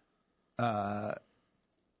give.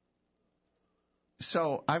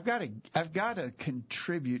 So I've got to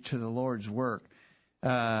contribute to the Lord's work.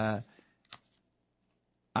 I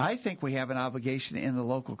think we have an obligation in the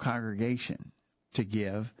local congregation to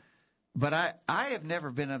give, but I have never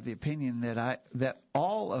been of the opinion that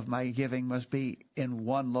all of my giving must be in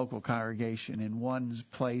one local congregation, in one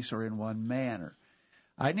place, or in one manner.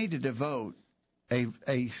 I need to devote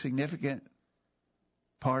a significant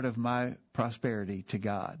part of my prosperity to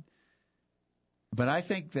God. But I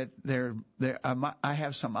think that I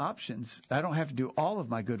have some options. I don't have to do all of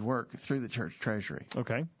my good work through the church treasury.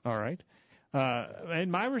 Okay, all right.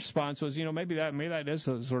 And my response was, maybe that is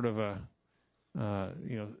a sort of a,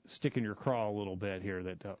 stick in your craw a little bit here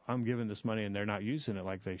that I'm giving this money and they're not using it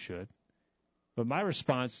like they should. But my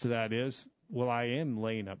response to that is, well, I am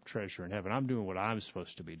laying up treasure in heaven. I'm doing what I'm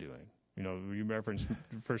supposed to be doing. You referenced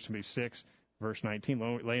 1 Timothy 6, verse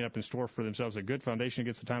 19, laying up in store for themselves a good foundation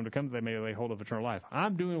against the time to come that they may lay hold of eternal life.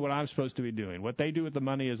 I'm doing what I'm supposed to be doing. What they do with the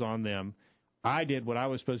money is on them. I did what I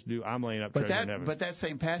was supposed to do. I'm laying up treasure in heaven. But that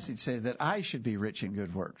same passage says that I should be rich in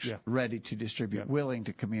good works, ready to distribute, willing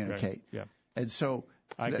to communicate. Right. Yeah. And so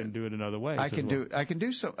I can do it in other ways. I can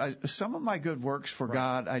do some of my good works for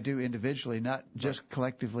God. I do individually, not just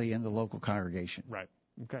collectively in the local congregation. Right.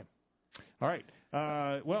 Okay. All right.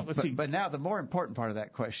 Let's see. But now the more important part of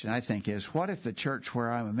that question, I think, is what if the church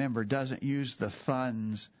where I'm a member doesn't use the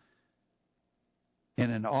funds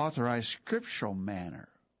in an authorized scriptural manner?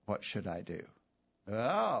 What should I do?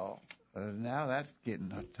 Oh, now that's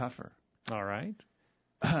getting tougher. All right.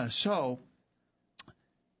 So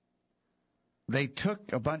they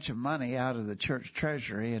took a bunch of money out of the church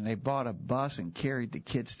treasury and they bought a bus and carried the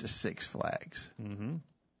kids to Six Flags,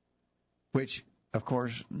 which, of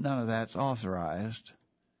course, none of that's authorized.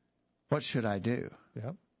 What should I do?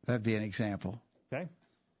 Yep. That'd be an example. Okay.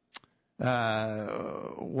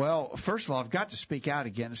 Well, first of all, I've got to speak out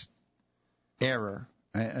against error.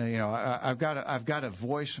 I've got to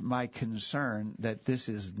voice my concern that this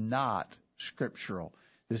is not scriptural.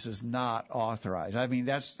 This is not authorized. I mean,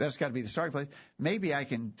 that's got to be the starting place. Maybe I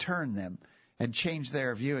can turn them and change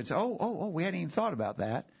their view and say, oh, we hadn't even thought about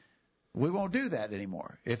that. We won't do that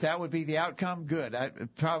anymore. If that would be the outcome, good.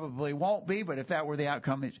 It probably won't be, but if that were the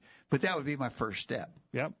outcome, but that would be my first step.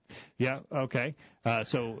 Yep. Yeah. Okay.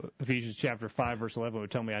 So Ephesians chapter 5 verse 11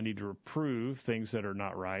 would tell me I need to reprove things that are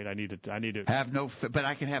not right. I need to but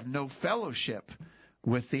I can have no fellowship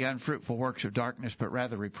with the unfruitful works of darkness, but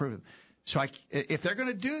rather reprove them. So if they're going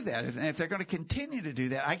to do that, and if they're going to continue to do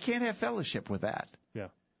that, I can't have fellowship with that. Yeah.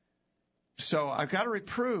 So I've got to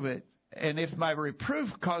reprove it. And if my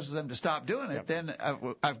reproof causes them to stop doing it, then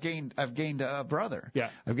I've gained a brother. Yeah.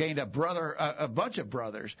 I've gained a brother, a bunch of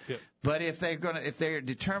brothers. Yeah. But if they're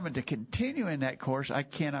determined to continue in that course, I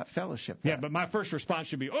cannot fellowship them. Yeah, but my first response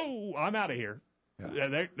should be, "Oh, I'm out of here.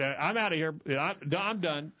 Yeah. I'm out of here. I'm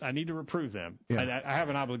done. I need to reprove them. Yeah. And I have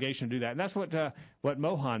an obligation to do that." And that's what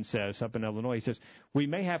Mohan says up in Illinois. He says we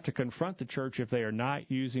may have to confront the church if they are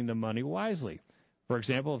not using the money wisely. For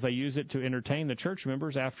example, if they use it to entertain the church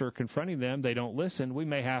members, after confronting them, they don't listen, we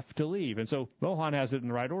may have to leave. And so Mohan has it in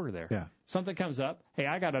the right order there. Yeah. Something comes up, hey,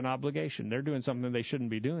 I got an obligation. They're doing something they shouldn't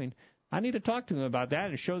be doing. I need to talk to them about that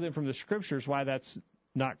and show them from the scriptures why that's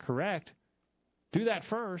not correct. Do that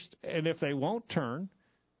first, and if they won't turn,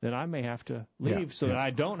 then I may have to leave that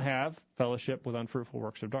I don't have fellowship with unfruitful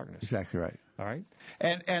works of darkness. Exactly right. All right?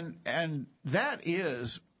 And that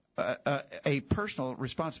is a personal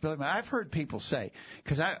responsibility. I've heard people say,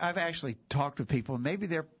 because I've actually talked with people, maybe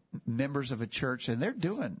they're members of a church and they're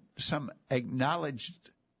doing some acknowledged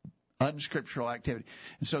unscriptural activity,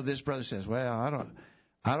 and so this brother says, "Well,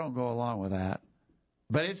 I don't go along with that."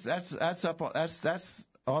 But that's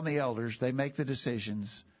on the elders. They make the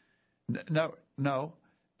decisions. No.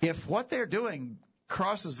 If what they're doing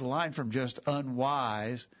crosses the line from just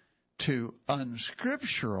unwise to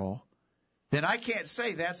unscriptural, then I can't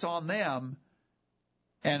say that's on them,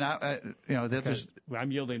 and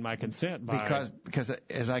I'm yielding my consent because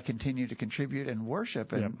as I continue to contribute and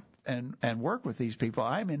worship and work with these people,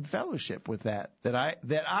 I'm in fellowship with that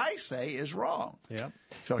I say is wrong. Yeah.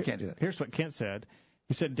 So I can't do that. Here's what Kent said.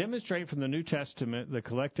 He said, demonstrate from the New Testament the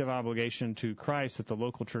collective obligation to Christ that the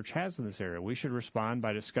local church has in this area. We should respond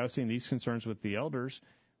by discussing these concerns with the elders,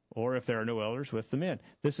 or if there are no elders, with the men.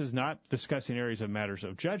 This is not discussing areas of matters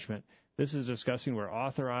of judgment. This is discussing where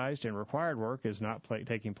authorized and required work is not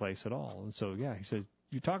taking place at all. And so, he said,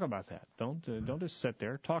 you talk about that. Don't just sit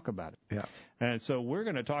there. Talk about it. Yeah. And so we're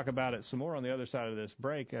going to talk about it some more on the other side of this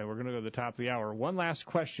break. We're going to go to the top of the hour. One last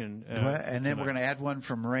question. And then we're going to add one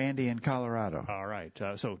from Randy in Colorado. All right.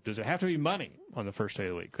 So does it have to be money on the first day of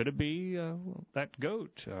the week? Could it be that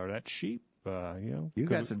goat or that sheep? You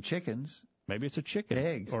got some chickens. Maybe it's a chicken.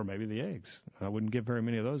 Eggs. Or maybe the eggs. I wouldn't give very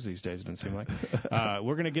many of those these days, it doesn't seem like.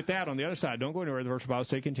 We're going to get that on the other side. Don't go anywhere. The Virtual Bible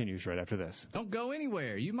Study continues right after this. Don't go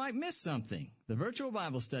anywhere. You might miss something. The Virtual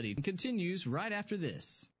Bible Study continues right after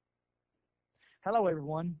this. Hello,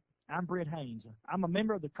 everyone. I'm Britt Haynes. I'm a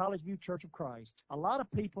member of the College View Church of Christ. A lot of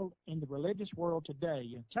people in the religious world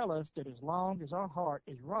today tell us that as long as our heart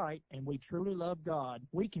is right and we truly love God,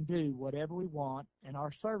 we can do whatever we want in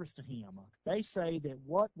our service to Him. They say that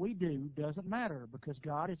what we do doesn't matter because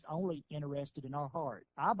God is only interested in our heart.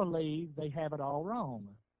 I believe they have it all wrong.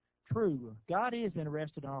 True, God is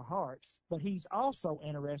interested in our hearts, but He's also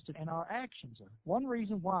interested in our actions. One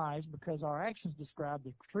reason why is because our actions describe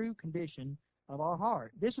the true condition of our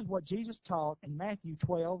heart. This is what Jesus taught in Matthew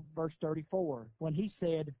 12, verse 34, when He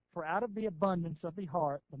said, "For out of the abundance of the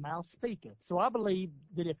heart the mouth speaketh." So I believe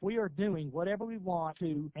that if we are doing whatever we want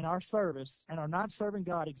to in our service and are not serving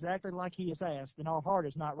God exactly like He has asked, then our heart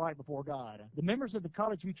is not right before God. The members of the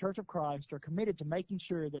College View Church of Christ are committed to making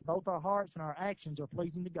sure that both our hearts and our actions are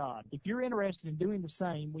pleasing to God. If you're interested in doing the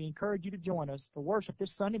same, we encourage you to join us for worship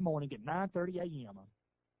this Sunday morning at 9:30 a.m.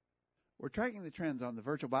 We're tracking the trends on the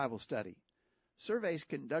Virtual Bible Study. Surveys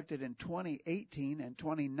conducted in 2018 and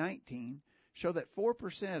 2019 show that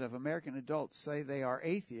 4% of American adults say they are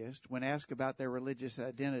atheist when asked about their religious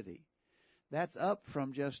identity. That's up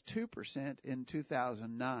from just 2% in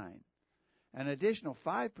 2009. An additional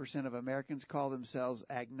 5% of Americans call themselves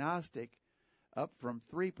agnostic, up from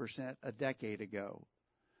 3% a decade ago.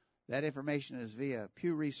 That information is via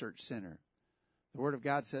Pew Research Center. The Word of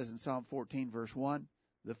God says in Psalm 14, verse 1,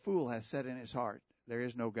 "The fool has said in his heart, there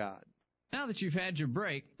is no God." Now that you've had your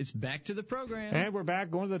break, it's back to the program. And we're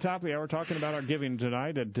back, going to the top of the hour, talking about our giving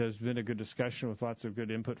tonight. It has been a good discussion with lots of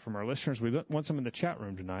good input from our listeners. We want some in the chat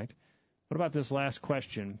room tonight. What about this last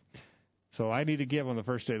question? So I need to give on the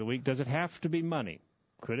first day of the week. Does it have to be money?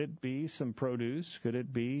 Could it be some produce? Could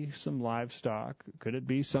it be some livestock? Could it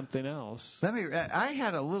be something else? I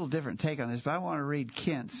had a little different take on this, but I want to read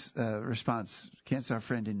Kent's response. Kent's our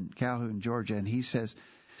friend in Calhoun, Georgia, and he says,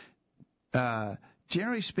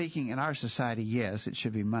 generally speaking, in our society, yes, it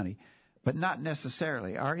should be money. but not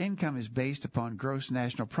necessarily. Our income is based upon gross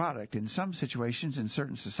national product. In some situations, in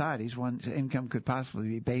certain societies, one's income could possibly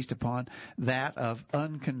be based upon that of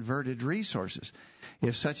unconverted resources.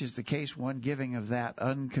 If such is the case, one giving of that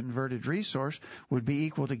unconverted resource would be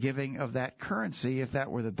equal to giving of that currency if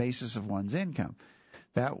that were the basis of one's income.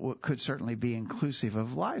 That could certainly be inclusive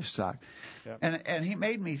of livestock. Yep. And he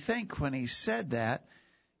made me think when he said that.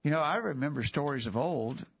 I remember stories of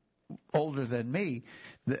older than me,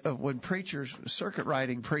 when preachers, circuit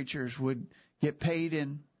riding preachers, would get paid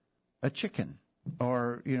in a chicken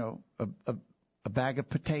or a bag of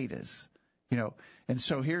potatoes, and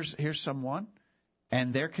so here's someone,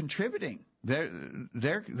 and they're contributing,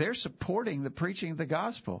 they're supporting the preaching of the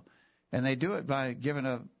gospel, and they do it by giving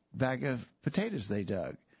a bag of potatoes they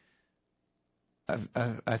dug.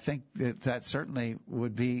 I think that certainly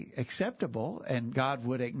would be acceptable, and God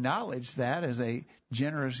would acknowledge that as a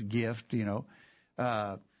generous gift,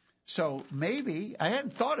 So maybe, I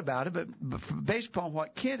hadn't thought about it, but based upon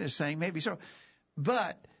what Ken is saying, maybe so.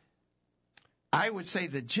 But I would say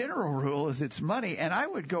the general rule is it's money, and I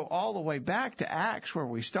would go all the way back to Acts where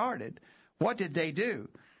we started. What did they do?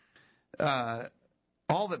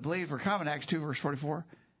 All that believed were common, Acts 2, verse 44.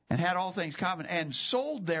 And had all things common, and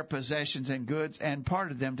sold their possessions and goods, and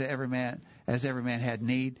parted them to every man as every man had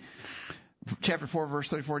need. Chapter 4, verse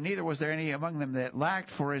 34, neither was there any among them that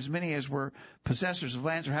lacked, for as many as were possessors of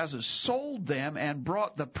lands or houses sold them, and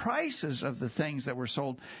brought the prices of the things that were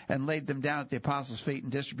sold, and laid them down at the apostles' feet,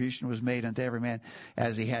 and distribution was made unto every man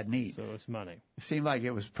as he had need. So it's money. It seemed like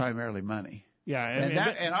it was primarily money. Yeah,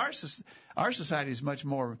 and our society is much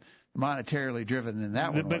more monetarily driven than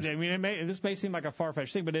that one was. But I mean, this may seem like a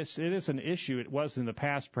far-fetched thing, but it is an issue. It was in the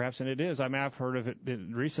past, perhaps, and it is. I mean, I've heard of it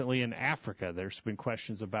recently in Africa. There's been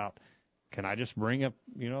questions about, can I just bring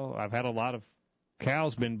I've had a lot of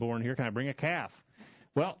cows been born here. Can I bring a calf?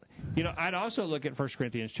 Well, I'd also look at 1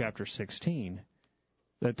 Corinthians chapter 16.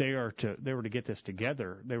 That they were to get this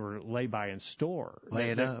together. They were lay by in store.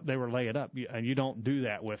 Lay it up. They were lay it up, and you don't do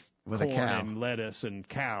that with corn a cow and lettuce and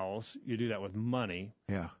cows. You do that with money.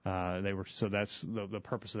 Yeah. So that's the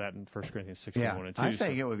purpose of that in 1 Corinthians 16, 1 and 2. I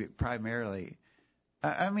think it would be primarily.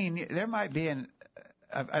 I mean, there might be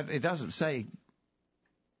it doesn't say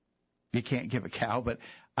you can't give a cow, but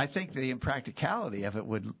I think the impracticality of it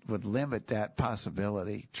would limit that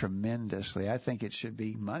possibility tremendously. I think it should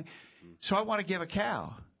be money. So I want to give a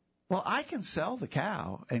cow. Well, I can sell the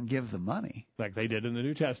cow and give the money. Like they did in the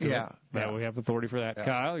New Testament. Yeah. We have authority for that. Yeah.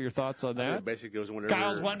 Kyle, your thoughts on that? Basically, goes whenever.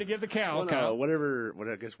 Kyle's wanting to give the cow. Well, no, whatever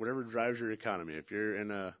drives your economy. If you're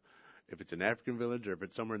if it's an African village, or if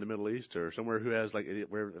it's somewhere in the Middle East, or somewhere who has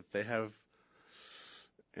whatever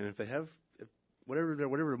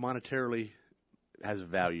monetarily has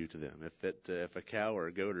value to them. If a cow or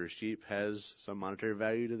a goat or a sheep has some monetary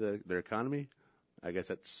value to their economy, I guess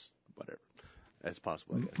that's whatever. That's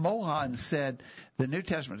possible, I guess. Mohan said the New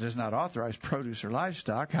Testament does not authorize produce or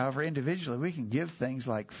livestock. However, individually we can give things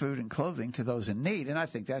like food and clothing to those in need, and I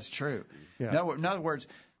think that's true. Yeah. In other words,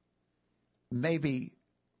 maybe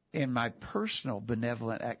in my personal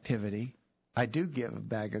benevolent activity, I do give a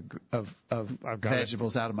bag of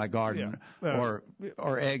vegetables out of my garden, or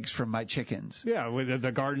eggs from my chickens. Yeah,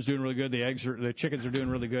 the garden's doing really good. The chickens are doing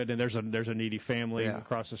really good, and there's a needy family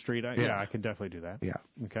across the street. I can definitely do that. Yeah.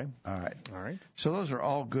 Okay. All right. So those are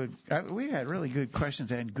all good. We had really good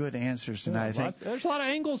questions and good answers tonight. I think there's a lot of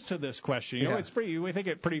angles to this question. We think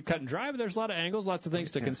it pretty cut and dry, but there's a lot of angles, lots of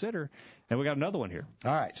things to consider. And we got another one here.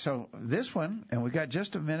 All right. So this one, and we got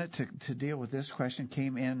just a minute to deal with this question,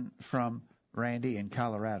 came in from Randy in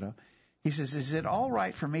Colorado. He says, is it all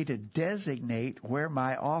right for me to designate where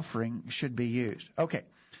my offering should be used? Okay.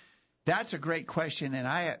 That's a great question, and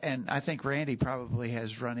I think Randy probably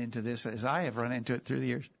has run into this as I have run into it through the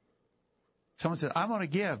years. Someone said, I'm going to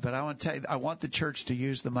give, but I want to tell you, I want the church to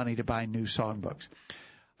use the money to buy new songbooks.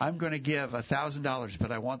 I'm going to give $1,000,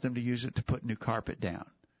 but I want them to use it to put new carpet down.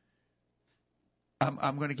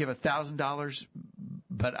 I'm going to give $1,000,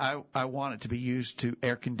 but I want it to be used to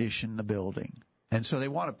air condition the building. And so they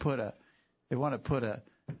want to put a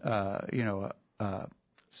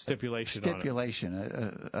stipulation.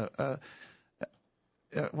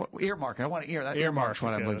 Earmark. I want to earmark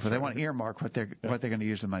what I'm looking for. They want to earmark what they're going to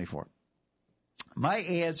use the money for. My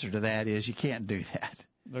answer to that is you can't do that.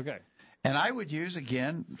 Okay. And I would use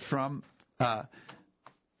again from Acts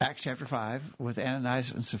chapter 5 with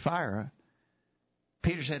Ananias and Sapphira.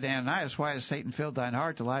 Peter said to Ananias, why has Satan filled thine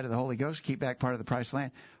heart to lie to the Holy Ghost, keep back part of the price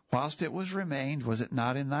land? Whilst it remained, was it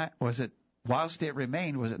not thine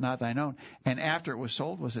own? And after it was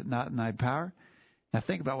sold, was it not in thy power? Now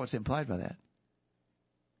think about what's implied by that.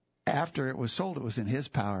 After it was sold, it was in his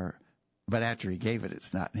power. but after he gave it,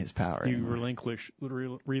 it's not in his power You anymore.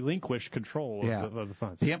 relinquish control of the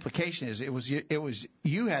funds. The implication is it was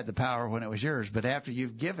you had the power when it was yours, but after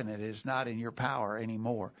you've given it, it's not in your power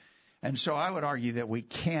anymore. And so I would argue that we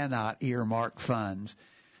cannot earmark funds.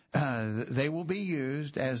 They will be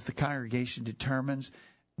used as the congregation determines.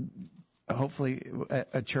 Hopefully,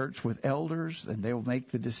 a church with elders, and they will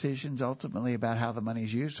make the decisions ultimately about how the money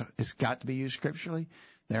is used. It's got to be used scripturally.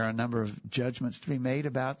 There are a number of judgments to be made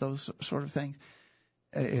about those sort of things.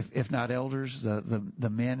 If not elders, the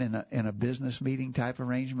men in a business meeting type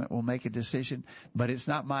arrangement will make a decision, but it's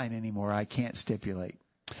not mine anymore. I can't stipulate.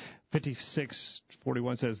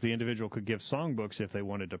 5641 says the individual could give songbooks if they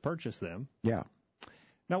wanted to purchase them. Yeah.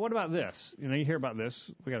 Now, what about this? You hear about this.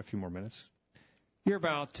 We got a few more minutes. You hear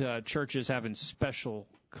about churches having special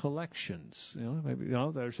collections. Maybe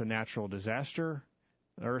there's a natural disaster,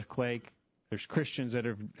 an earthquake. There's Christians that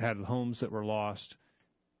have had homes that were lost.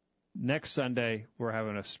 Next Sunday, we're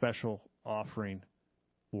having a special offering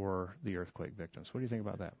for the earthquake victims. What do you think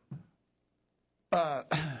about that?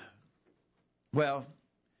 Well,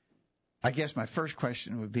 I guess my first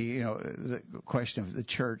question would be, the question of the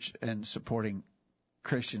church and supporting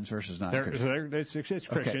Christians versus non-Christians. It's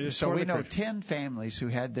Christian. Okay. It's so we know Christian. 10 families who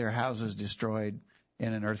had their houses destroyed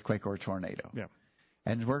in an earthquake or a tornado. Yeah.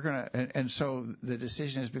 And and so the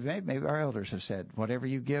decision has been made. Maybe our elders have said, whatever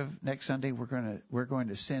you give next Sunday, we're going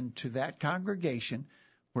to send to that congregation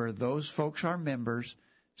where those folks are members,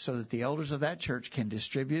 so that the elders of that church can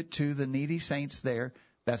distribute to the needy saints there.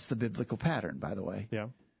 That's the biblical pattern, by the way. Yeah.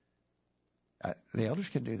 The elders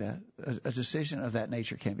can do that. A decision of that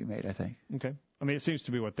nature can be made, I think. Okay. It seems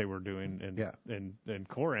to be what they were doing in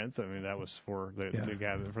Corinth. That was for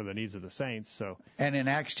for the needs of the saints. So. And in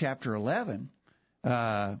Acts chapter 11.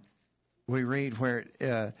 We read where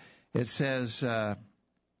it says, in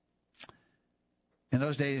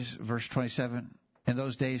those days, verse 27, in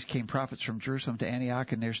those days came prophets from Jerusalem to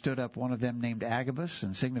Antioch, and there stood up one of them named Agabus,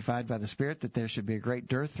 and signified by the Spirit that there should be a great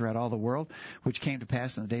dearth throughout all the world, which came to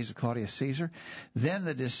pass in the days of Claudius Caesar. Then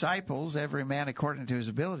the disciples, every man according to his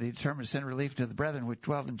ability, determined to send relief to the brethren which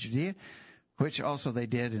dwelt in Judea, which also they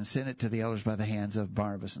did, and sent it to the elders by the hands of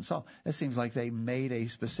Barnabas and Saul. It seems like they made a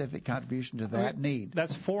specific contribution to that need.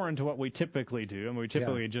 That's foreign to what we typically do. We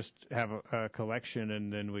typically just have a collection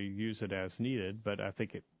and then we use it as needed. But I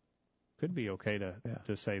think it could be okay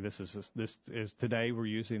to say this is today we're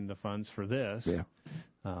using the funds for this. Yeah.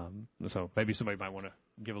 So maybe somebody might want to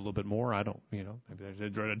give a little bit more. I don't. Maybe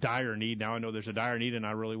there's a dire need. Now I know there's a dire need, and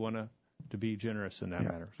I really want to be generous in that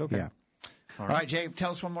matter. Okay. Yeah. All right, Jay,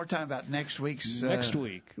 tell us one more time about next week's... Next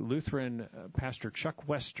week, Lutheran Pastor Chuck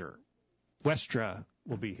Westra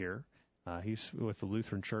will be here. He's with the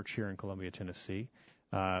Lutheran Church here in Columbia, Tennessee.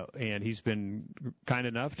 And he's been kind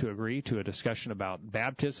enough to agree to a discussion about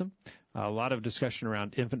baptism, a lot of discussion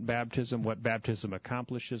around infant baptism, what baptism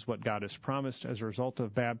accomplishes, what God has promised as a result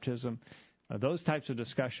of baptism, those types of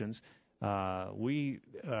discussions. We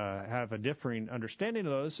have a differing understanding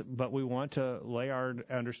of those, but we want to lay our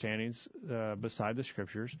understandings beside the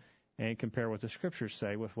Scriptures and compare what the Scriptures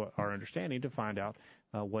say with what our understanding to find out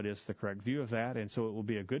what is the correct view of that. And so it will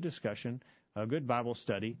be a good discussion, a good Bible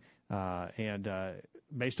study, and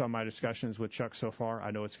based on my discussions with Chuck so far,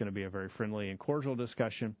 I know it's going to be a very friendly and cordial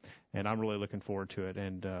discussion, and I'm really looking forward to it,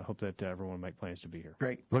 and hope that everyone will make plans to be here.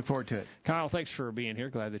 Great. Look forward to it. Kyle, thanks for being here.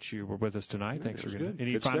 Glad that you were with us tonight. Yeah, thanks for good.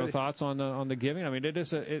 Any Good final study. thoughts on the giving?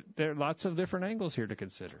 There are lots of different angles here to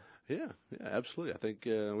consider. Yeah, absolutely. I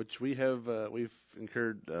think which we have we've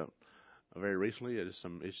incurred very recently.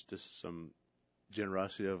 It's just some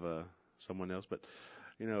generosity of someone else, but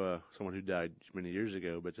someone who died many years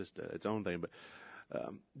ago, but just its own thing. But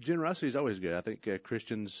generosity is always good. I think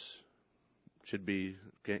Christians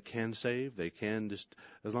can save. They can just,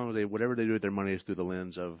 as long as whatever they do with their money is through the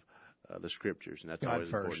lens of the Scriptures, and that's God always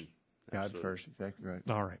first. important. God Absolutely. first, exactly right.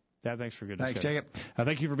 All right. Dad, thanks for good Thanks, discussion. Jacob.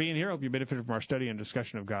 Thank you for being here. Hope you benefited from our study and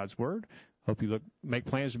discussion of God's Word. Hope you make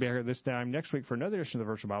plans to be here this time next week for another edition of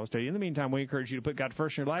the Virtual Bible Study. In the meantime, we encourage you to put God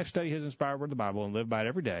first in your life, study His inspired Word, the Bible, and live by it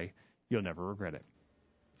every day. You'll never regret it.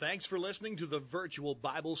 Thanks for listening to the Virtual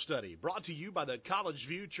Bible Study, brought to you by the College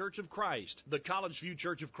View Church of Christ. The College View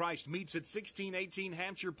Church of Christ meets at 1618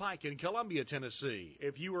 Hampshire Pike in Columbia, Tennessee.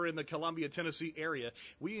 If you are in the Columbia, Tennessee area,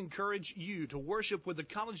 we encourage you to worship with the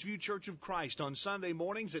College View Church of Christ on Sunday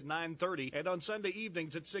mornings at 9:30 and on Sunday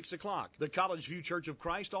evenings at 6 o'clock. The College View Church of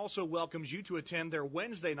Christ also welcomes you to attend their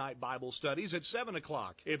Wednesday night Bible studies at 7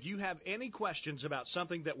 o'clock. If you have any questions about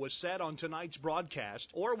something that was said on tonight's broadcast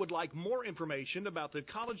or would like more information about the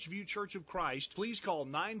College College View Church of Christ, please call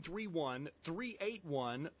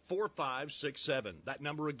 931-381-4567. That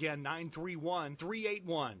number again,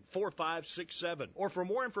 931-381-4567. Or for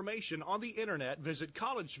more information on the internet, visit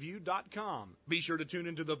collegeview.com. Be sure to tune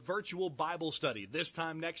into the virtual Bible study this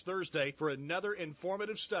time next Thursday for another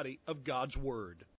informative study of God's Word.